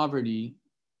of poverty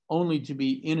only to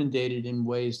be inundated in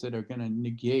ways that are going to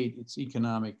negate its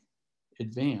economic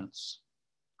advance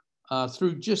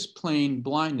through just plain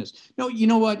blindness. No, you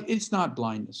know what? It's not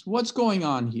blindness. What's going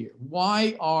on here?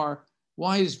 Why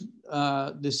is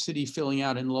this city filling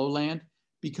out in lowland?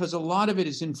 Because a lot of it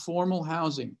is informal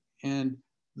housing, and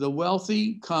the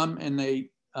wealthy come and they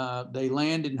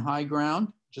land in high ground,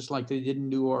 just like they did in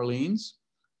New Orleans,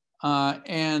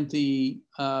 and the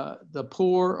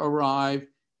poor arrive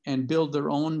and build their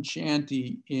own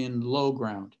shanty in low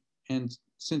ground. And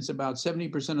since about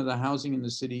 70% of the housing in the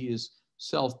city is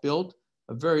self-built,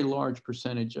 a very large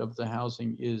percentage of the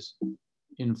housing is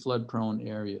in flood-prone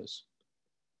areas.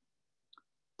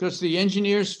 Because the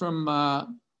engineers from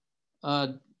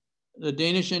the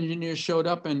Danish engineers showed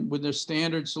up and with their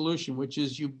standard solution, which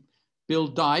is you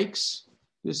build dikes.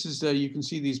 This is, you can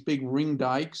see these big ring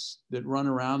dikes that run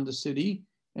around the city.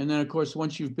 And then of course,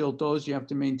 once you've built those, you have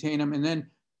to maintain them. And then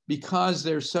because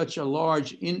there's such a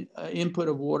large input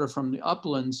of water from the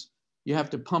uplands, you have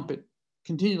to pump it,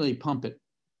 continually pump it.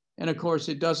 And of course,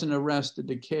 it doesn't arrest the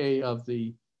decay of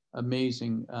the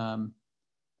amazing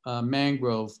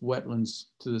mangrove wetlands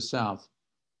to the south.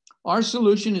 Our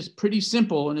solution is pretty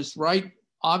simple, and it's right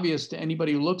obvious to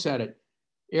anybody who looks at it.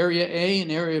 Area A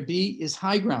and Area B is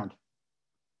high ground,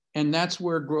 and that's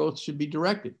where growth should be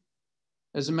directed.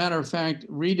 As a matter of fact,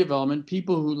 redevelopment,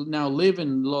 people who now live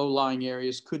in low-lying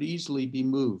areas could easily be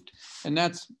moved. And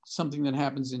that's something that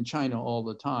happens in China all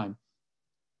the time.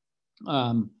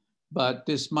 But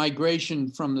this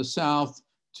migration from the south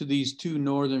to these two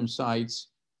northern sites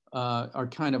are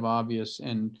kind of obvious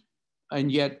and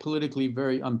yet politically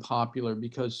very unpopular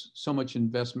because so much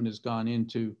investment has gone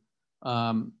into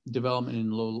development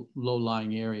in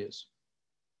low-lying areas.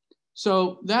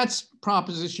 So that's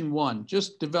proposition one,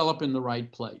 just develop in the right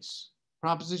place.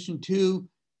 Proposition two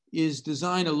is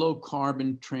design a low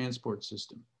carbon transport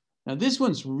system. Now this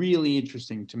one's really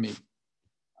interesting to me.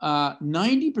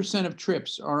 90% of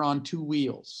trips are on two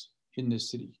wheels in this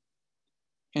city.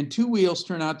 And two wheels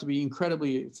turn out to be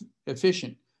incredibly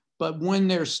efficient. But when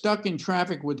they're stuck in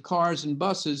traffic with cars and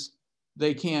buses,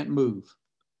 they can't move.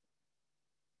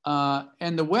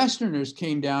 And the Westerners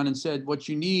came down and said, what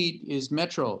you need is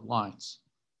metro lines.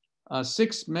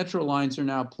 6 metro lines are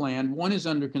now planned. 1 is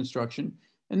under construction,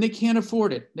 and they can't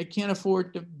afford it. They can't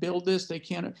afford to build this. They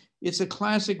can't. It's a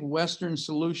classic Western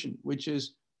solution, which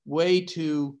is way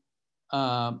too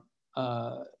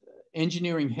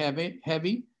engineering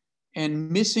heavy and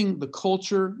missing the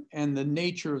culture and the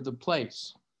nature of the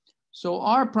place. So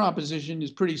our proposition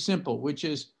is pretty simple, which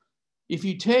is if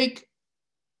you take,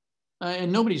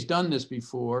 and nobody's done this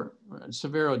before,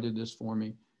 Severo did this for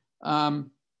me.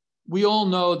 We all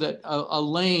know that a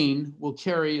lane will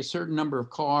carry a certain number of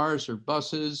cars or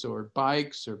buses or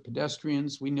bikes or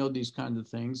pedestrians. We know these kinds of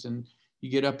things. And you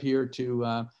get up here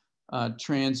to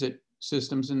transit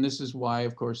systems. And this is why,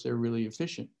 of course, they're really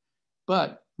efficient.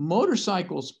 But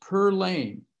motorcycles per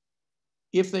lane,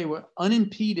 if they were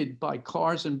unimpeded by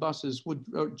cars and buses, would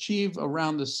achieve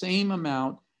around the same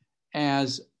amount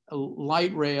as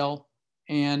light rail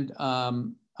and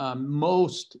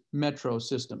most metro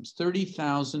systems,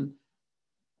 30,000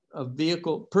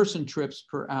 person trips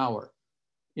per hour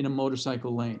in a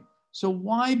motorcycle lane. So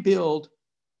why build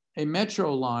a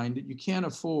metro line that you can't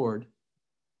afford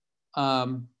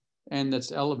and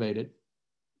that's elevated,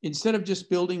 instead of just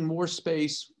building more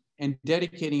space and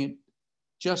dedicating it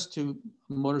just to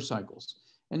motorcycles?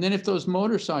 And then if those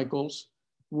motorcycles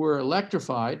were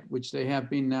electrified, which they have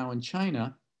been now in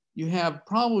China, you have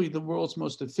probably the world's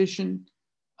most efficient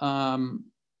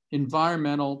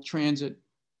environmental transit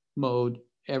mode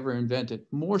ever invented,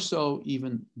 more so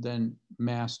even than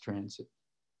mass transit.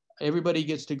 Everybody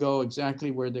gets to go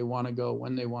exactly where they want to go,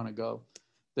 when they want to go.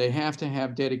 They have to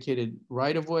have dedicated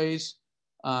right-of-ways,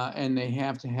 and they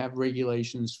have to have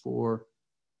regulations for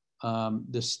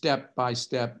the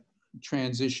step-by-step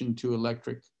transition to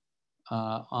electric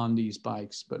on these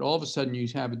bikes. But all of a sudden you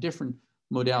have a different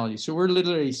modality. So we're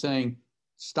literally saying,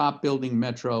 stop building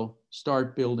metro,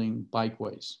 start building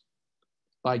bikeways,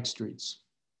 bike streets.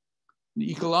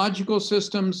 The ecological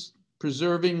systems,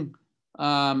 preserving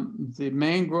the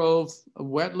mangrove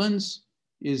wetlands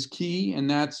is key, and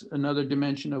that's another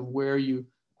dimension of where you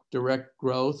direct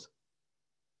growth.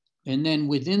 And then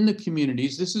within the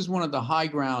communities, this is one of the high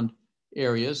ground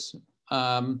areas.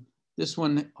 This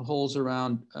one holds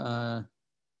around, I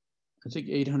think,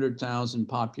 800,000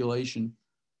 population.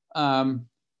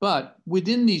 But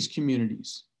within these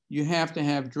communities, you have to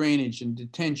have drainage and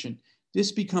detention.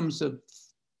 This becomes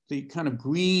the kind of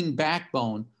green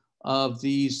backbone of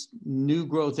these new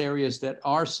growth areas that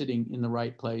are sitting in the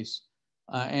right place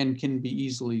and can be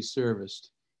easily serviced.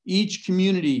 Each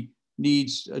community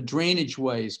needs drainage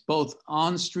ways, both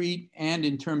on street and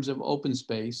in terms of open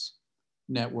space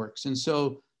networks. And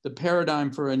so the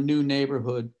paradigm for a new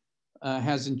neighborhood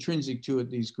has intrinsic to it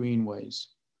these greenways.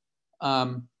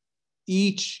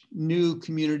 Each new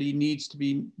community needs to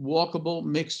be walkable,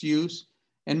 mixed use,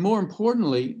 and more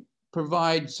importantly,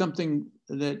 provide something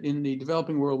that in the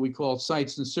developing world we call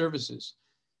sites and services.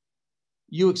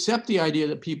 You accept the idea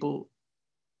that people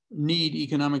need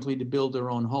economically to build their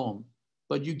own home,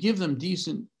 but you give them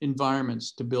decent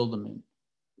environments to build them in.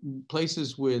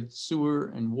 Places with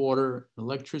sewer and water,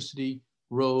 electricity,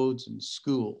 roads, and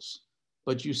schools,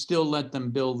 but you still let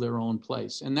them build their own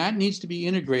place. And that needs to be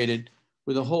integrated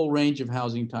with a whole range of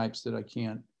housing types that I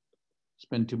can't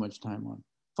spend too much time on.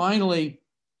 Finally,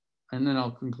 and then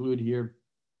I'll conclude here,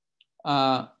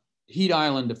 heat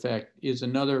island effect is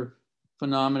another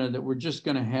phenomenon that we're just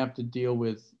gonna have to deal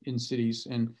with in cities.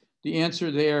 And the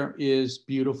answer there is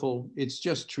beautiful. It's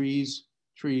just trees,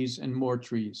 trees, and more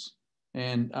trees.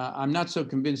 And I'm not so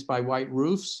convinced by white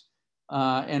roofs.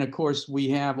 And of course, we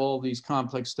have all these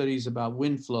complex studies about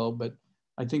wind flow, but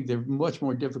I think they're much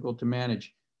more difficult to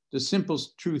manage. The simple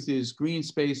truth is green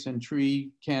space and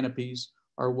tree canopies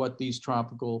are what these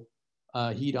tropical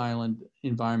heat island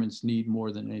environments need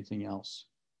more than anything else.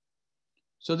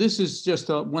 So this is just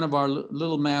one of our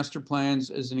little master plans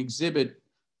as an exhibit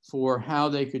for how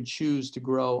they could choose to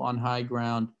grow on high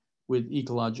ground with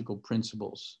ecological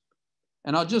principles.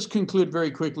 And I'll just conclude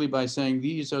very quickly by saying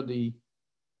these are the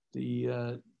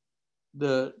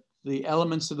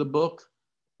elements of the book: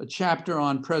 a chapter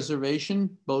on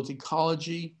preservation, both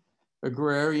ecology,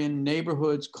 agrarian,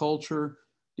 neighborhoods, culture.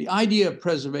 The idea of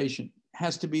preservation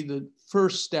has to be the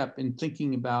first step in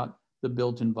thinking about the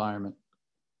built environment.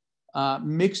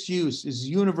 Mixed use is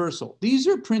universal. These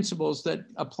are principles that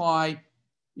apply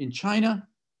in China,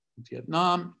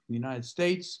 Vietnam, the United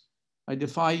States. I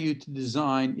defy you to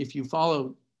design, if you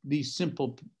follow these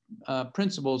simple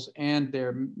principles and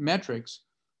their metrics,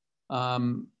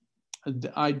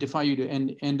 I defy you to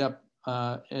end up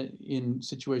in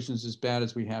situations as bad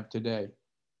as we have today.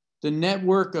 The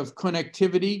network of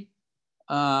connectivity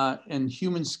and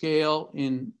human scale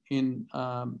in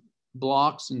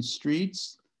blocks and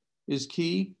streets is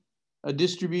key. A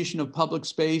distribution of public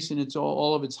space and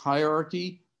all of its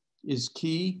hierarchy is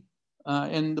key.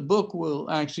 And the book will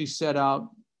actually set out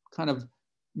kind of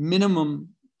minimum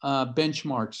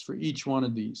benchmarks for each one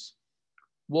of these.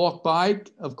 Walk bike,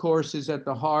 of course, is at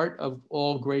the heart of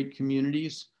all great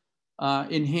communities.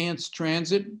 Enhanced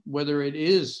transit, whether it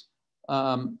is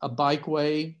a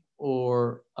bikeway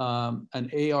or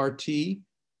an ART.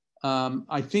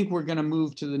 I think we're going to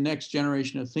move to the next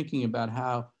generation of thinking about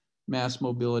how mass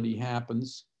mobility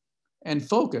happens. And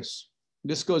focus.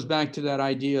 This goes back to that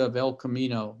idea of El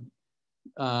Camino,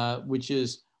 which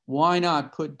is why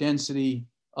not put density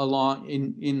along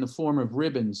in the form of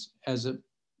ribbons as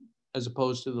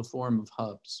opposed to the form of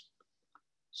hubs.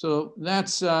 So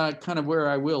that's kind of where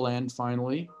I will end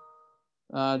finally.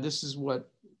 This is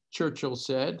what Churchill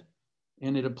said,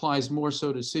 and it applies more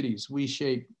so to cities. We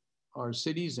shape our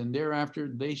cities, and thereafter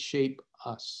they shape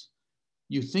us.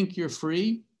 You think you're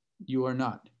free, you are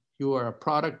not. You are a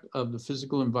product of the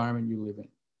physical environment you live in.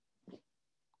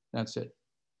 That's it.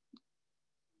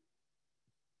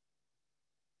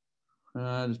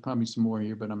 There's probably some more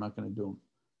here, but I'm not going to do them.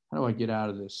 How do I get out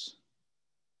of this?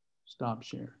 Stop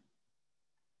share.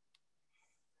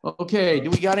 Okay, do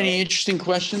we got any interesting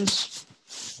questions?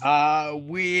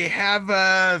 We have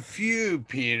a few,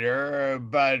 Peter,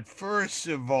 but first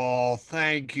of all,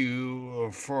 thank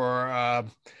you for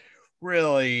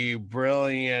really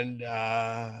brilliant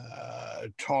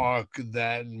talk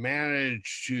that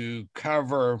managed to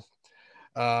cover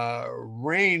a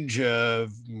range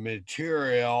of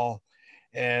material,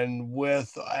 and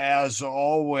with, as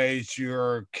always,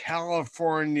 your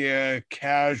California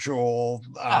casual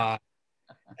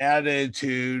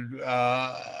attitude,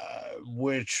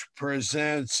 which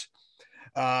presents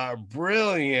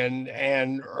brilliant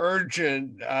and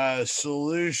urgent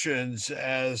solutions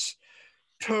as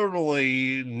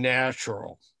totally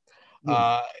natural.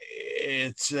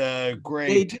 It's a great.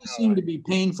 They do seem to be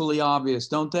painfully obvious,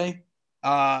 don't they?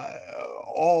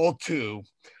 All too.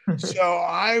 So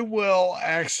I will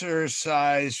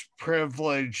exercise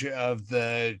privilege of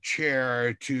the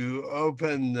chair to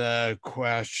open the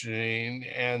questioning,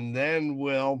 and then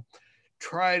we'll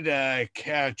try to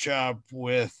catch up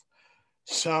with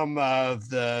some of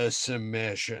the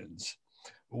submissions,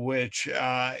 which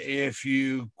if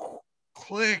you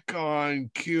click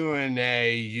on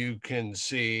Q&A, you can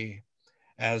see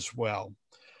as well.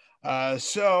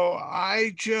 So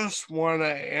I just want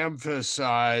to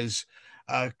emphasize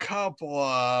a couple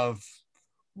of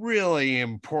really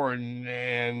important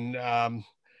and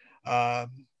uh,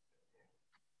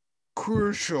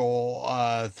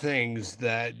 crucial things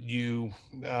that you,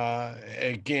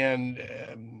 again,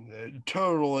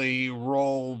 totally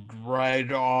rolled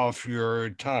right off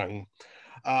your tongue.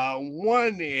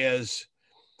 One is,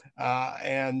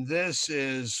 and this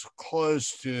is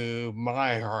close to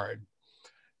my heart,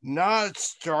 not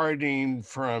starting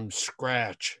from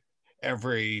scratch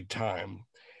every time,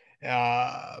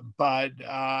 but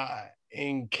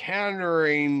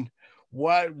encountering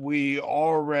what we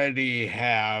already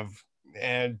have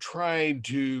and trying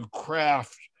to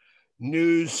craft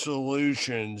new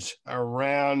solutions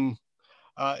around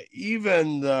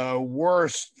even the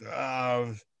worst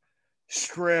of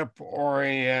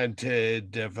strip-oriented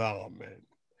development.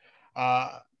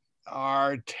 Uh,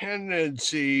 our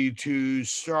tendency to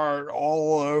start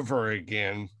all over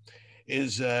again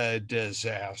is a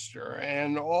disaster.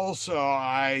 And also,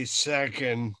 I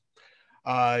second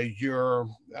your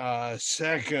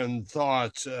second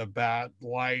thoughts about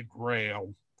light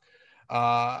rail.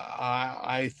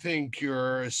 I think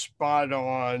you're spot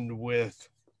on with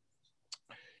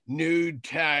new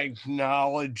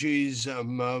technologies of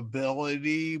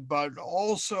mobility, but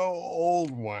also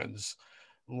old ones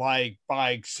like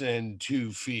bikes and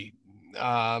 2 feet.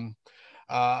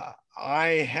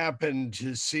 I happen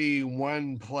to see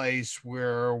one place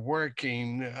we're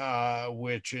working,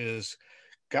 which is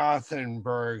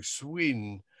Gothenburg,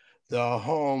 Sweden, the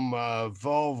home of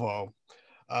Volvo.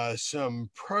 Some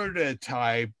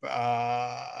prototype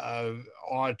of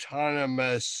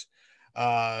autonomous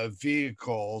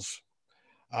vehicles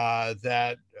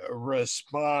that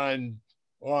respond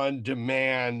on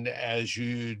demand as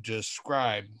you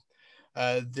described.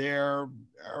 They're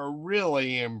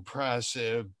really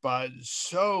impressive, but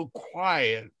so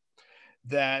quiet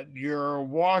that you're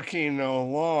walking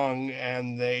along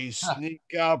and they sneak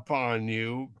up on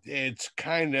you. It's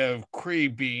kind of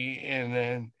creepy in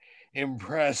an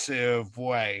impressive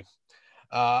way.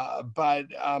 But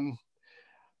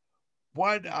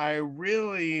what I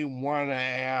really want to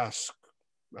ask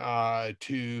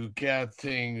to get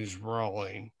things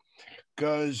rolling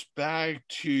goes back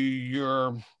to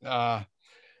your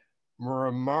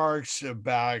remarks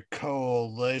about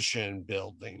coalition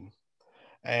building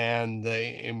and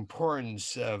the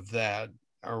importance of that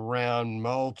around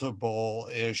multiple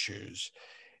issues.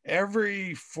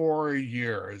 Every 4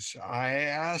 years, I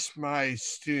ask my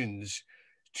students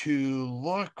to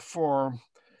look for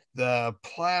the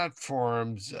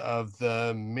platforms of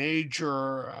the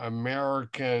major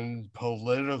American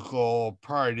political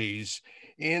parties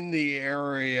in the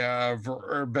area of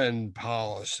urban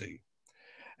policy.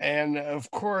 And of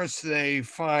course, they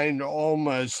find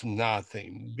almost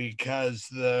nothing because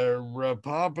the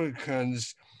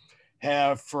Republicans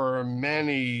have for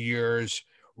many years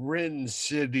written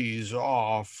cities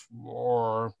off,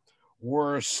 or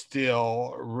worse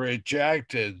still,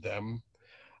 rejected them.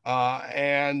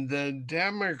 And the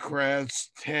Democrats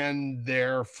tend,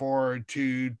 therefore,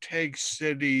 to take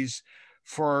cities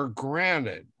for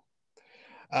granted.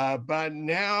 But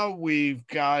now we've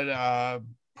got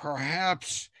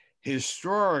perhaps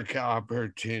historic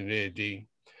opportunity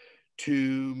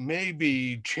to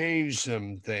maybe change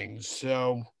some things.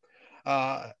 So,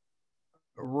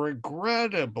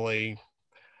 regrettably,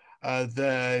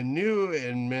 the new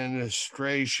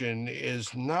administration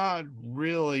is not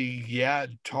really yet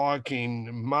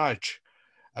talking much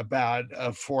about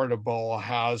affordable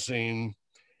housing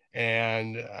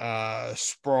and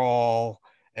sprawl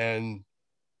and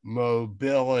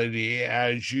mobility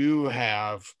as you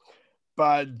have.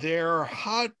 But their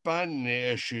hot button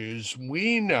issues,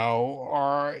 we know,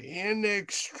 are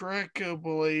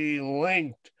inextricably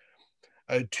linked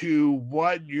to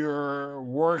what you're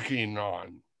working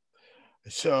on.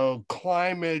 So,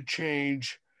 climate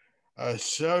change,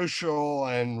 social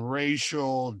and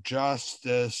racial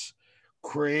justice,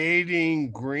 creating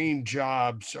green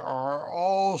jobs are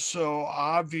also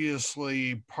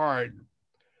obviously part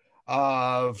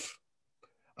of,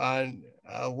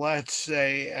 let's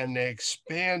say, an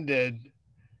expanded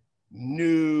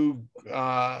new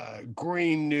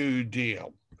Green New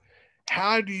Deal.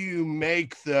 how do you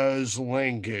make those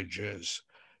linkages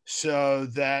so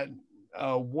that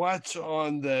what's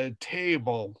on the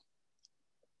table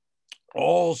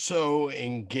also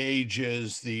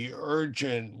engages the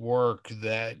urgent work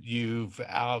that you've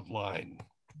outlined?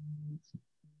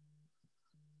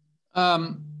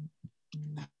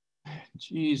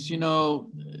 Geez, you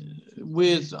know,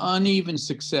 with uneven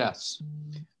success,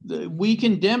 we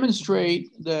can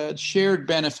demonstrate the shared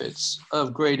benefits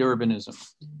of great urbanism.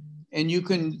 And you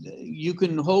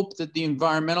can hope that the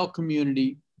environmental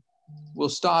community will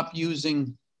stop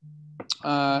using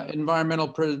environmental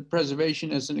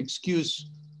preservation as an excuse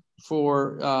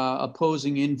for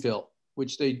opposing infill,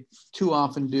 which they too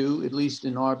often do, at least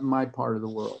in my part of the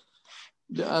world.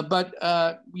 But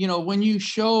you know, when you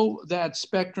show that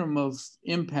spectrum of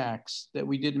impacts that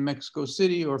we did in Mexico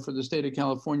City or for the state of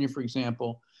California, for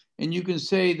example, and you can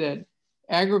say that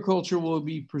agriculture will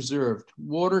be preserved,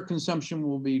 water consumption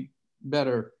will be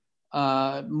better,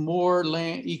 more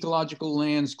land, ecological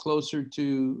lands closer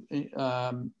to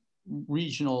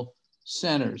regional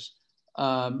centers,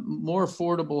 more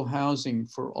affordable housing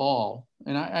for all.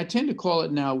 And I tend to call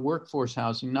it now workforce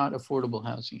housing, not affordable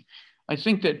housing. I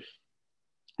think that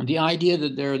the idea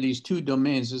that there are these two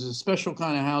domains, there's a special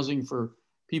kind of housing for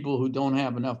people who don't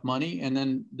have enough money, and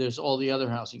then there's all the other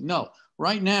housing. No,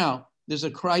 right now, there's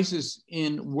a crisis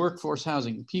in workforce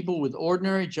housing. People with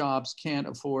ordinary jobs can't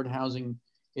afford housing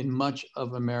in much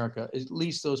of America, at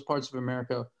least those parts of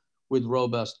America with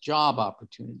robust job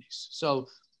opportunities. So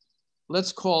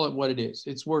let's call it what it is.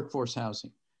 It's workforce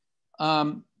housing.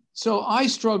 So I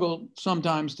struggle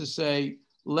sometimes to say,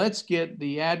 let's get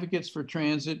the advocates for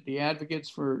transit, the advocates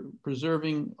for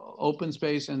preserving open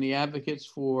space, and the advocates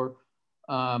for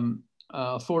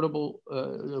affordable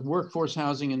workforce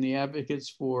housing and the advocates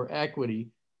for equity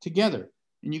together.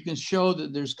 And you can show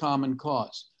that there's common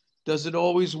cause. Does it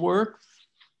always work?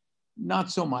 Not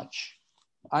so much.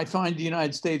 I find the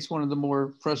United States one of the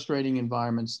more frustrating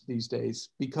environments these days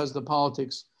because the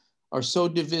politics are so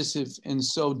divisive and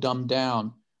so dumbed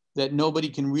down that nobody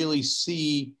can really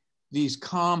see these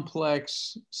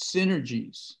complex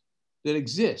synergies that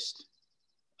exist.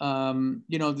 You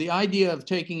know, the idea of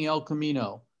taking El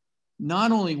Camino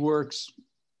not only works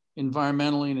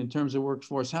environmentally and in terms of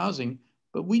workforce housing,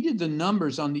 but we did the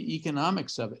numbers on the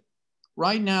economics of it.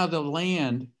 Right now, the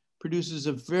land produces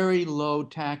a very low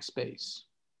tax base.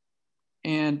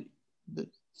 And the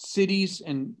cities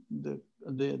and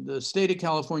the state of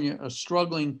California are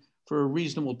struggling for a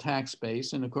reasonable tax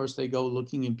base. And of course, they go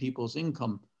looking in people's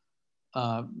income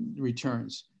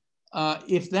returns.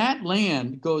 If that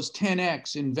land goes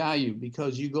 10x in value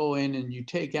because you go in and you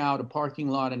take out a parking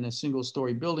lot in a single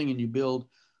story building and you build,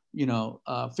 you know,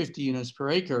 50 units per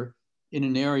acre in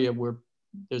an area where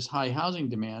there's high housing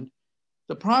demand,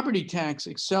 the property tax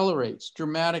accelerates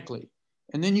dramatically.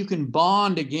 And then you can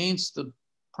bond against the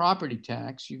property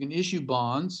tax, you can issue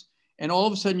bonds, and all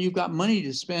of a sudden you've got money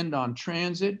to spend on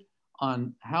transit,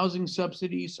 on housing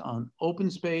subsidies, on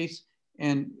open space,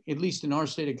 and at least in our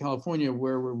state of California,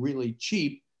 where we're really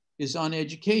cheap, is on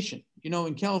education. You know,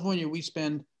 in California, we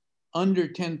spend under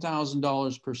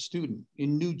 $10,000 per student.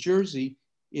 In New Jersey,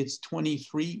 it's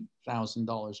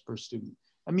 $23,000 per student.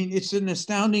 I mean, it's an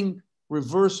astounding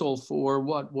reversal for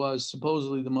what was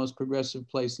supposedly the most progressive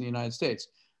place in the United States.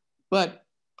 But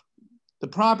the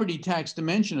property tax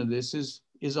dimension of this is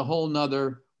a whole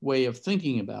nother way of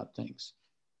thinking about things.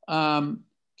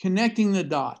 Connecting the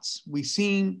dots. We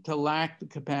seem to lack the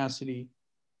capacity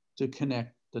to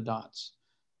connect the dots.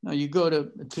 Now you go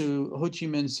to Ho Chi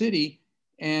Minh City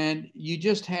and you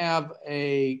just have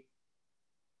a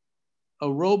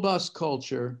robust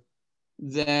culture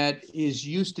that is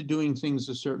used to doing things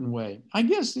a certain way. I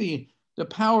guess the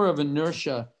power of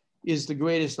inertia is the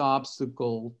greatest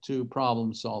obstacle to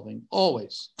problem solving,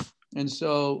 always. And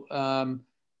so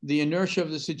the inertia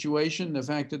of the situation, the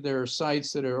fact that there are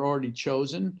sites that are already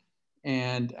chosen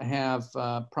and have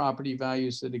property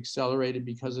values that accelerated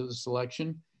because of the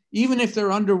selection, even if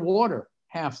they're underwater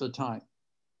half the time.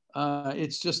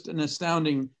 It's just an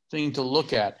astounding thing to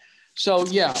look at. So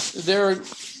yeah, there are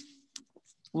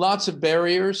lots of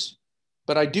barriers,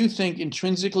 but I do think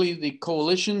intrinsically the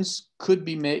coalitions could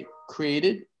be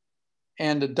created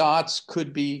and the dots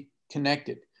could be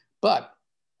connected. But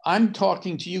I'm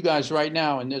talking to you guys right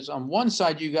now, and there's on one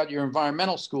side, you got your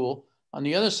environmental school. On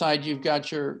the other side, you've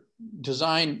got your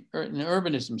design and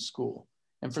urbanism school.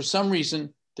 And for some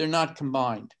reason, they're not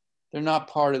combined. They're not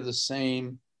part of the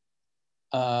same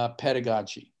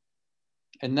pedagogy.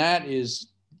 And that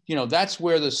is, you know, that's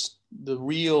where the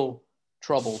real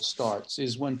trouble starts,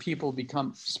 is when people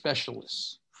become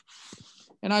specialists.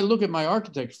 And I look at my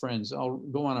architect friends, I'll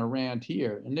go on a rant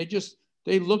here, and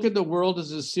they look at the world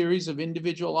as a series of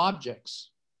individual objects,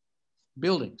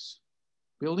 buildings.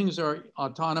 Buildings are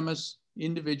autonomous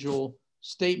individual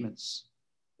statements.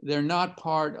 They're not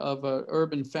part of an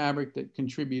urban fabric that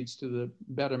contributes to the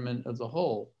betterment of the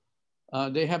whole.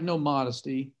 They have no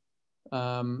modesty.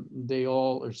 They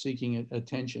all are seeking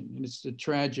attention. And it's a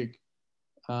tragic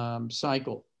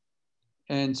cycle.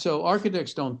 And so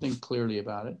architects don't think clearly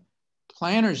about it.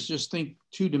 Planners just think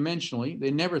two-dimensionally.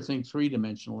 They never think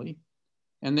three-dimensionally.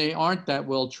 And they aren't that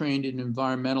well trained in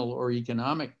environmental or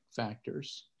economic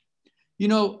factors. You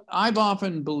know, I've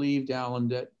often believed, Alan,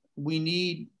 that we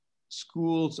need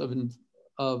schools of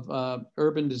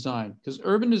urban design, because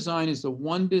urban design is the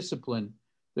one discipline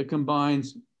that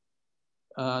combines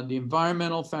the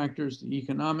environmental factors, the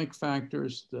economic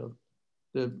factors, the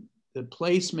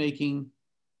placemaking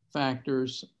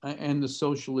factors, and the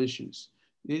social issues.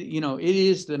 It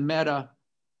is the meta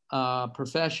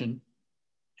profession.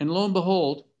 And lo and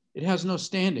behold, it has no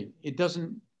standing. It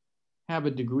doesn't have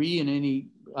a degree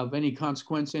of any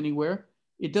consequence anywhere.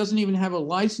 It doesn't even have a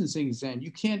licensing exam.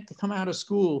 You can't come out of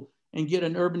school and get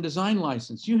an urban design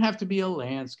license. You have to be a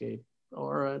landscape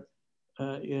or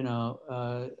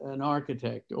an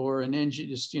architect or an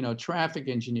engineer, traffic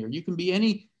engineer. You can be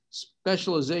any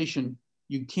specialization.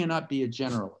 You cannot be a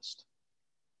generalist.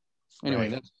 Anyway,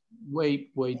 right. That's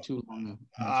way too long.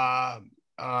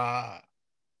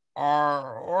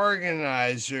 Our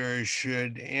organizers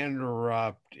should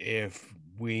interrupt if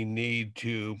we need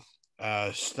to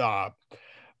stop.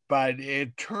 But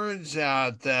it turns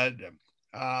out that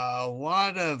a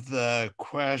lot of the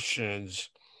questions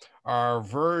are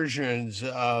versions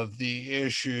of the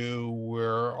issue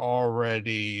we're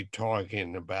already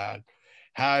talking about.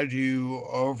 How do you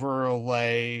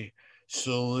overlay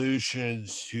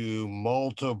solutions to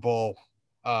multiple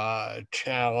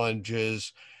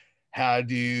challenges? How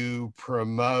do you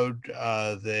promote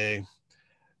the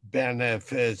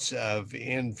benefits of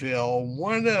infill?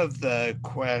 One of the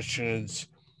questions,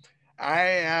 I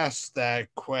asked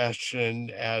that question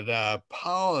at a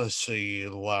policy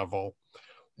level.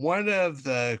 One of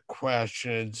the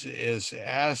questions is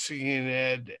asking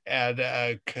it at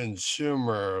a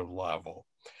consumer level.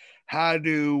 How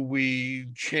do we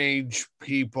change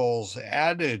people's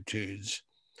attitudes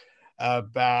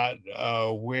about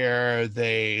where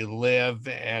they live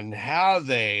and how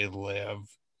they live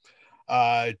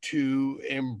to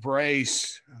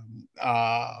embrace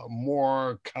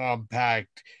more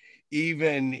compact,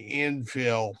 even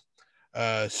infill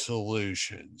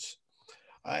solutions?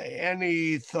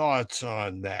 Any thoughts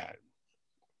on that?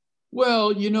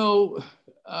 Well,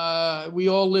 we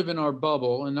all live in our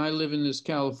bubble, and I live in this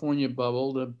California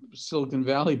bubble, the Silicon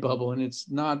Valley bubble, and it's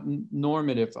not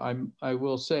normative, I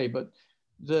will say, but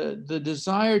the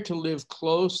desire to live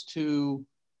close to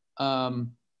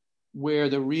where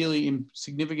the really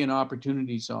significant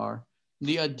opportunities are,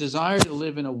 the desire to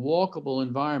live in a walkable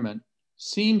environment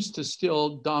seems to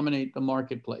still dominate the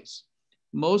marketplace.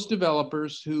 Most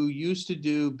developers who used to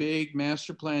do big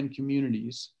master plan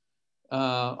communities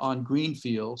on green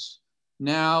fields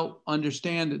now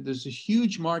understand that there's a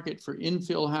huge market for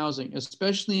infill housing,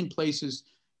 especially in places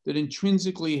that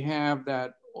intrinsically have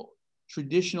that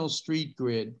traditional street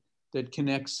grid that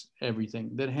connects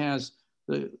everything, that has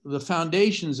the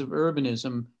foundations of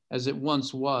urbanism as it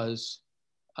once was.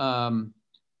 And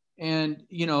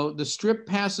the strip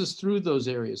passes through those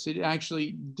areas. It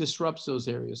actually disrupts those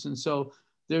areas. And so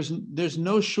there's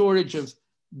no shortage of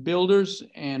builders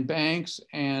and banks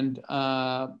and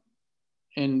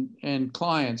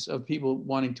clients of people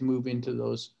wanting to move into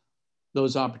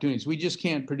those opportunities. We just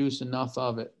can't produce enough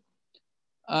of it.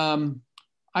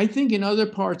 I think in other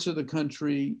parts of the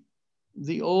country,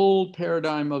 the old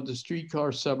paradigm of the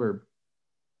streetcar suburb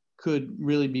could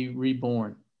really be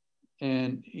reborn.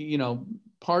 And,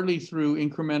 partly through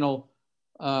incremental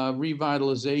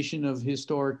revitalization of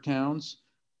historic towns,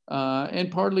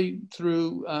 and partly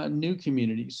through new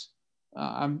communities.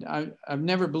 I've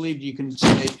never believed you can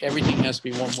say everything has to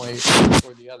be one way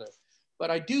or the other.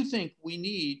 But I do think we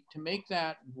need to make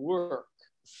that work.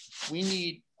 We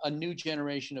need a new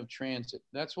generation of transit.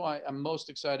 That's why I'm most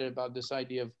excited about this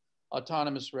idea of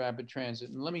autonomous rapid transit.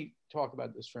 And let me talk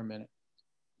about this for a minute.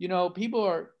 People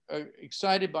are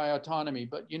excited by autonomy,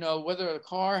 but whether a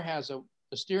car has a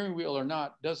steering wheel or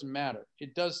not doesn't matter.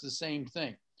 It does the same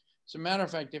thing. As a matter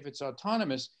of fact, if it's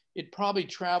autonomous, it probably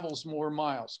travels more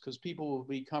miles because people will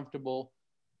be comfortable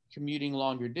commuting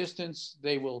longer distance.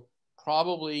 They will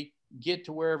probably get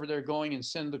to wherever they're going and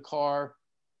send the car,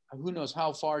 who knows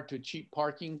how far, to cheap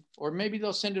parking, or maybe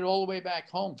they'll send it all the way back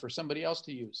home for somebody else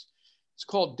to use. It's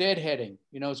called deadheading.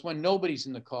 It's when nobody's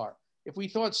in the car. If we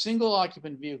thought single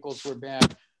occupant vehicles were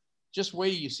bad, just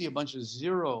wait till you see a bunch of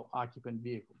zero occupant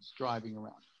vehicles driving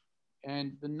around.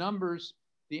 And the numbers,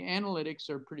 the analytics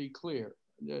are pretty clear.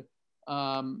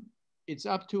 It's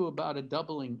up to about a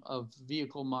doubling of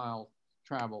vehicle mile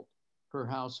traveled per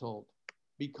household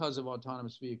because of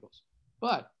autonomous vehicles.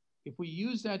 But if we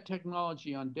use that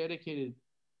technology on dedicated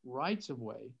rights of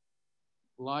way,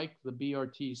 like the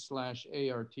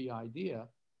BRT/ART idea,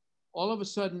 all of a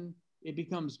sudden it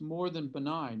becomes more than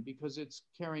benign because it's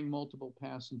carrying multiple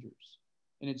passengers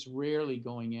and it's rarely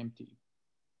going empty.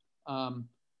 And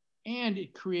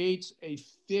it creates a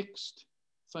fixed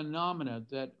phenomena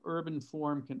that urban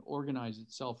form can organize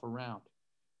itself around.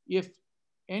 If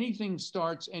anything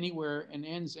starts anywhere and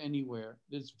ends anywhere,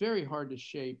 it's very hard to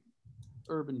shape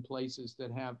urban places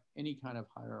that have any kind of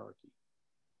hierarchy.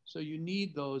 So you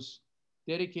need those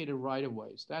dedicated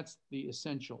right-of-ways. That's the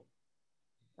essential.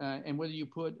 And whether you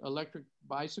put electric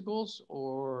bicycles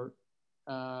or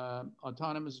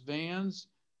autonomous vans,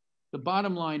 the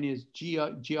bottom line is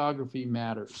geography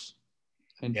matters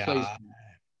and place.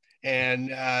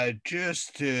 And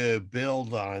just to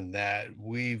build on that,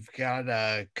 we've got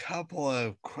a couple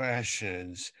of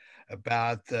questions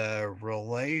about the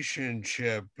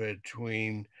relationship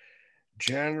between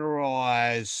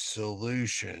generalized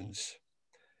solutions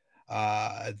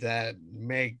that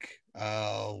make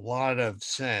a lot of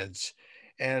sense,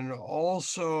 and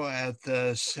also at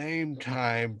the same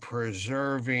time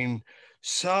preserving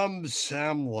some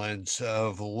semblance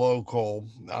of local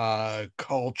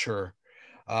culture,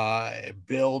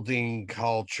 building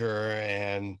culture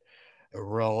and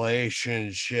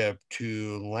relationship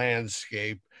to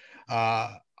landscape.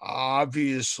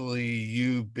 Obviously,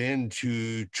 you've been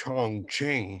to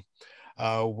Chongqing,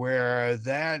 where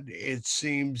that, it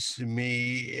seems to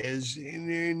me, is an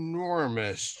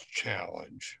enormous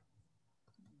challenge.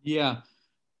 Yeah,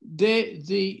 this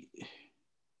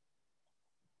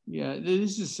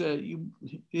is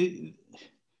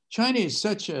China is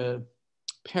such a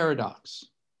paradox.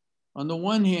 On the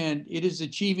one hand, it is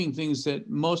achieving things that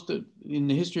in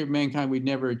the history of mankind we've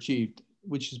never achieved,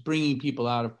 which is bringing people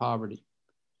out of poverty.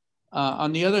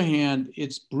 On the other hand,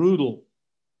 it's brutal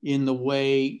in the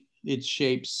way it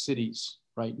shapes cities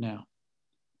right now.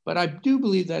 But I do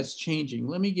believe that's changing.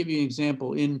 Let me give you an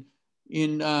example. In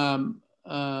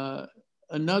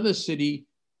another city,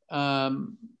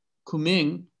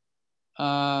 Kunming,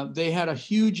 they had a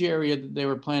huge area that they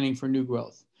were planning for new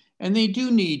growth. And they do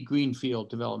need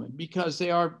greenfield development because they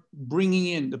are bringing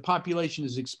in, the population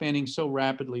is expanding so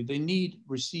rapidly, they need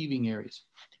receiving areas.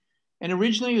 And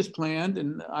originally it was planned,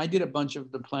 and I did a bunch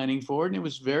of the planning for it, and it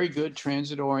was very good,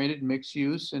 transit-oriented, mixed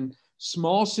use, and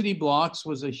small city blocks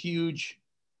was a huge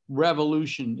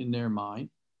revolution in their mind.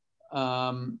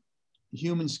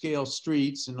 Human scale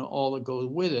streets and all that goes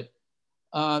with it.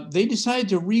 They decided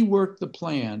to rework the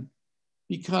plan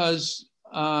because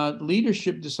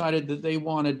leadership decided that they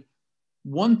wanted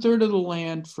 1/3 of the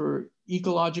land for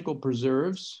ecological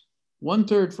preserves,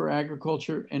 1/3 for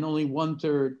agriculture, and only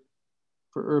 1/3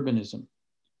 for urbanism.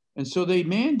 And so they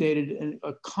mandated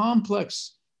a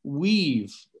complex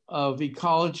weave of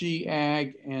ecology,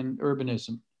 ag, and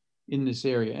urbanism in this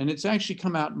area. And it's actually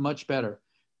come out much better.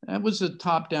 That was a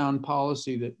top-down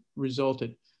policy that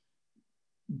resulted.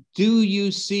 Do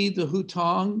you see the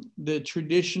hutong, the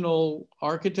traditional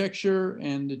architecture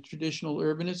and the traditional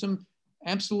urbanism?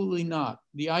 Absolutely not.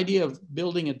 The idea of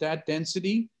building at that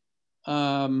density,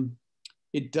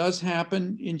 it does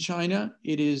happen in China.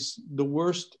 It is the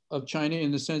worst of China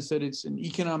in the sense that it's an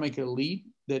economic elite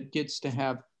that gets to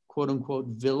have quote unquote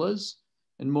villas,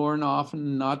 and more and often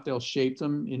than not, they'll shape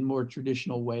them in more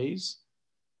traditional ways.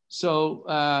 So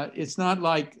it's not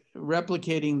like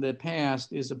replicating the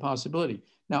past is a possibility.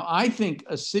 Now, I think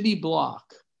a city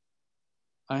block,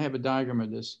 I have a diagram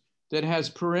of this, that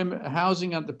has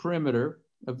housing at the perimeter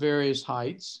of various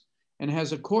heights and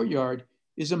has a courtyard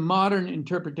is a modern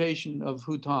interpretation of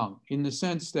hutong in the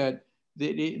sense that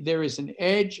there is an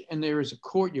edge and there is a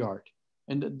courtyard.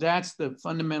 And that's the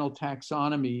fundamental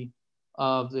taxonomy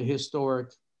of the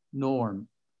historic norm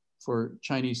for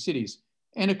Chinese cities.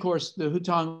 And of course, the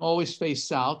hutong always face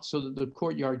south so that the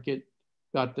courtyard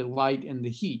got the light and the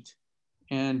heat.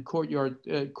 And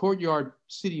courtyard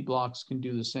city blocks can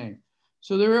do the same.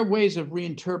 So there are ways of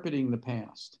reinterpreting the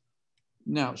past.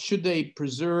 Now, should they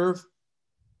preserve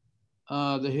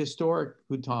the historic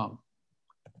hutong?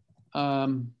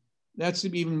 That's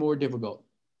even more difficult.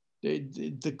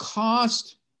 The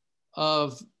cost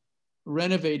of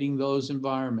renovating those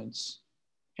environments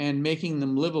and making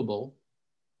them livable,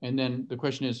 and then the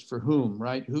question is for whom,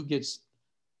 right? Who gets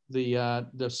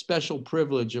the special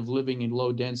privilege of living in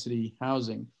low density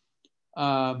housing,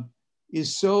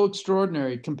 is so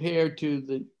extraordinary compared to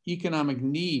the economic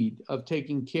need of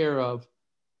taking care of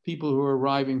people who are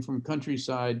arriving from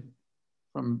countryside,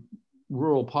 from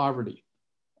rural poverty.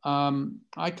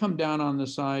 I come down on the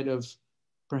side of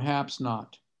perhaps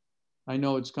not. I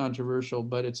know it's controversial,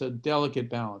 but it's a delicate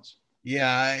balance.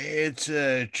 Yeah, it's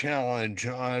a challenge.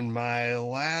 On my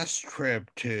last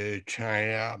trip to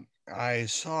China, I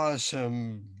saw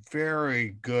some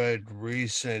very good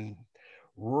recent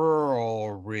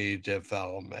rural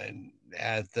redevelopment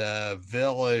at the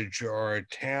village or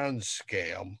town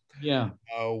scale, Yeah.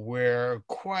 where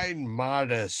quite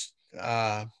modest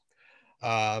um,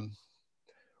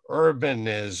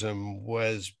 urbanism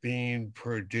was being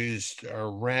produced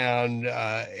around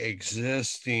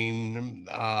existing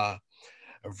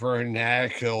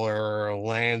vernacular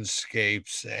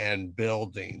landscapes and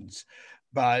buildings.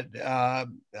 But the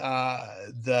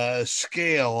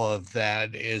scale of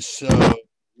that is so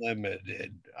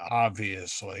limited,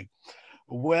 obviously.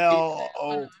 Well,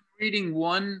 I'm reading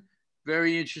one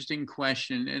very interesting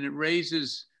question, and it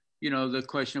raises, the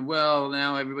question, well,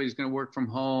 now everybody's going to work from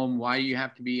home. Why do you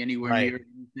have to be anywhere right. near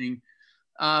anything?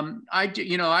 I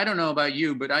don't know about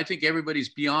you, but I think everybody's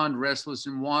beyond restless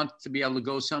and wants to be able to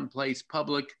go someplace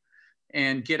public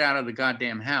and get out of the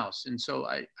goddamn house. And so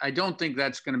I don't think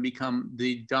that's going to become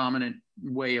the dominant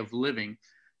way of living.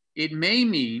 It may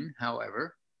mean,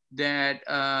 however, that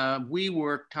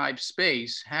WeWork type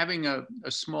space, having a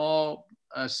small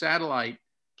satellite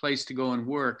place to go and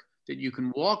work that you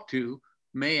can walk to,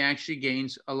 may actually gain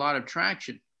a lot of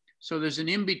traction. So there's an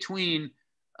in between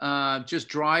just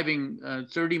driving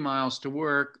 30 miles to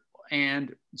work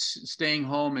and staying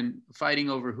home and fighting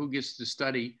over who gets to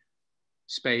study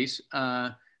space.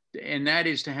 And that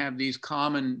is to have these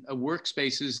common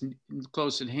workspaces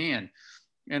close at hand.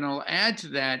 And I'll add to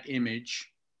that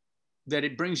image that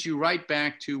it brings you right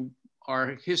back to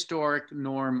our historic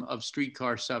norm of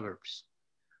streetcar suburbs.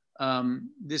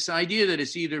 This idea that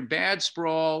it's either bad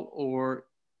sprawl or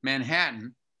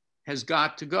Manhattan has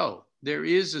got to go. There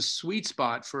is a sweet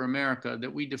spot for America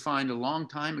that we defined a long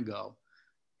time ago,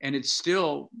 and it's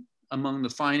still among the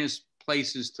finest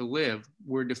places to live.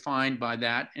 We're defined by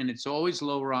that, and it's always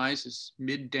low rise, it's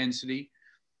mid density,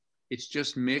 it's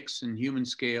just mix and human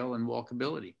scale and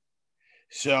walkability.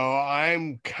 So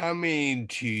I'm coming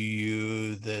to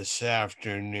you this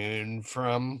afternoon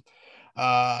from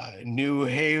New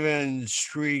Haven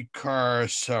streetcar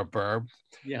suburb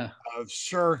Yeah. of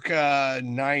circa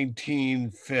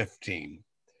 1915.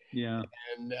 Yeah.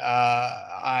 And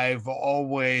I've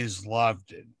always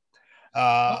loved it.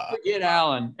 Don't forget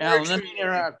Alan. Alan, let me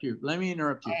interrupt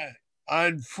you.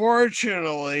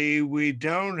 Unfortunately, we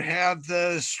don't have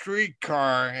the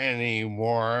streetcar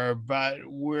anymore, but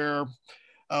we're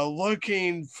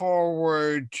looking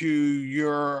forward to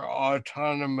your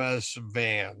autonomous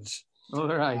vans. All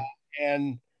right.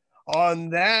 And on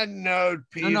that note,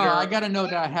 Peter. No, I got a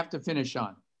note that I have to finish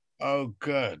on. Oh,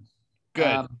 good.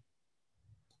 Good.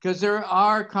 Because there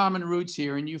are common roots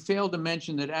here, and you failed to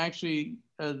mention that actually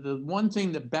the one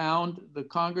thing that bound the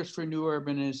Congress for New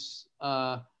Urbanists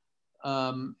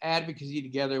advocacy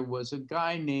together was a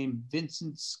guy named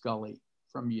Vincent Scully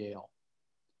from Yale.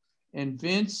 And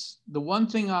Vince, the one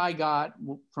thing I got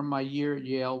from my year at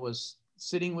Yale was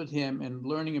sitting with him and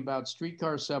learning about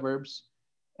streetcar suburbs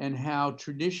and how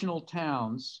traditional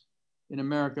towns in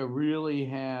America really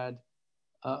had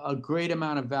a great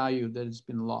amount of value that has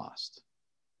been lost.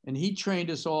 And he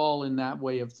trained us all in that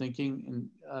way of thinking. And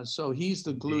so he's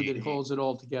the glue that holds it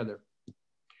all together.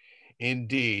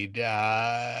 Indeed.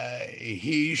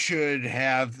 He should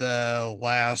have the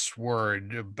last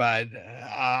word, but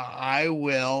I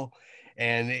will.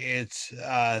 And it's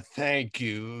thank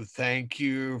you. Thank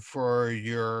you for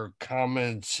your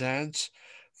common sense,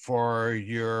 for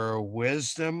your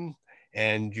wisdom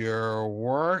and your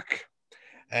work.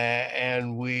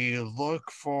 And we look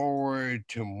forward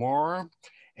to more.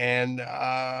 And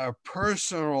a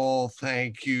personal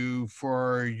thank you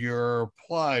for your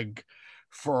plug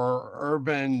for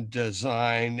urban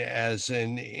design as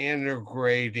an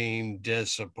integrating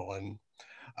discipline.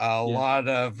 A lot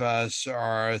of us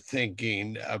are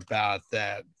thinking about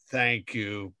that. Thank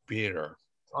you, Peter.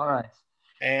 All right.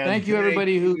 And thank you,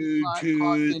 everybody who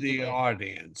to the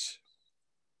audience.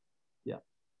 Yeah.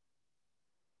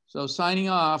 So signing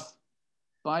off.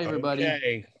 Bye, everybody.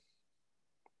 Okay.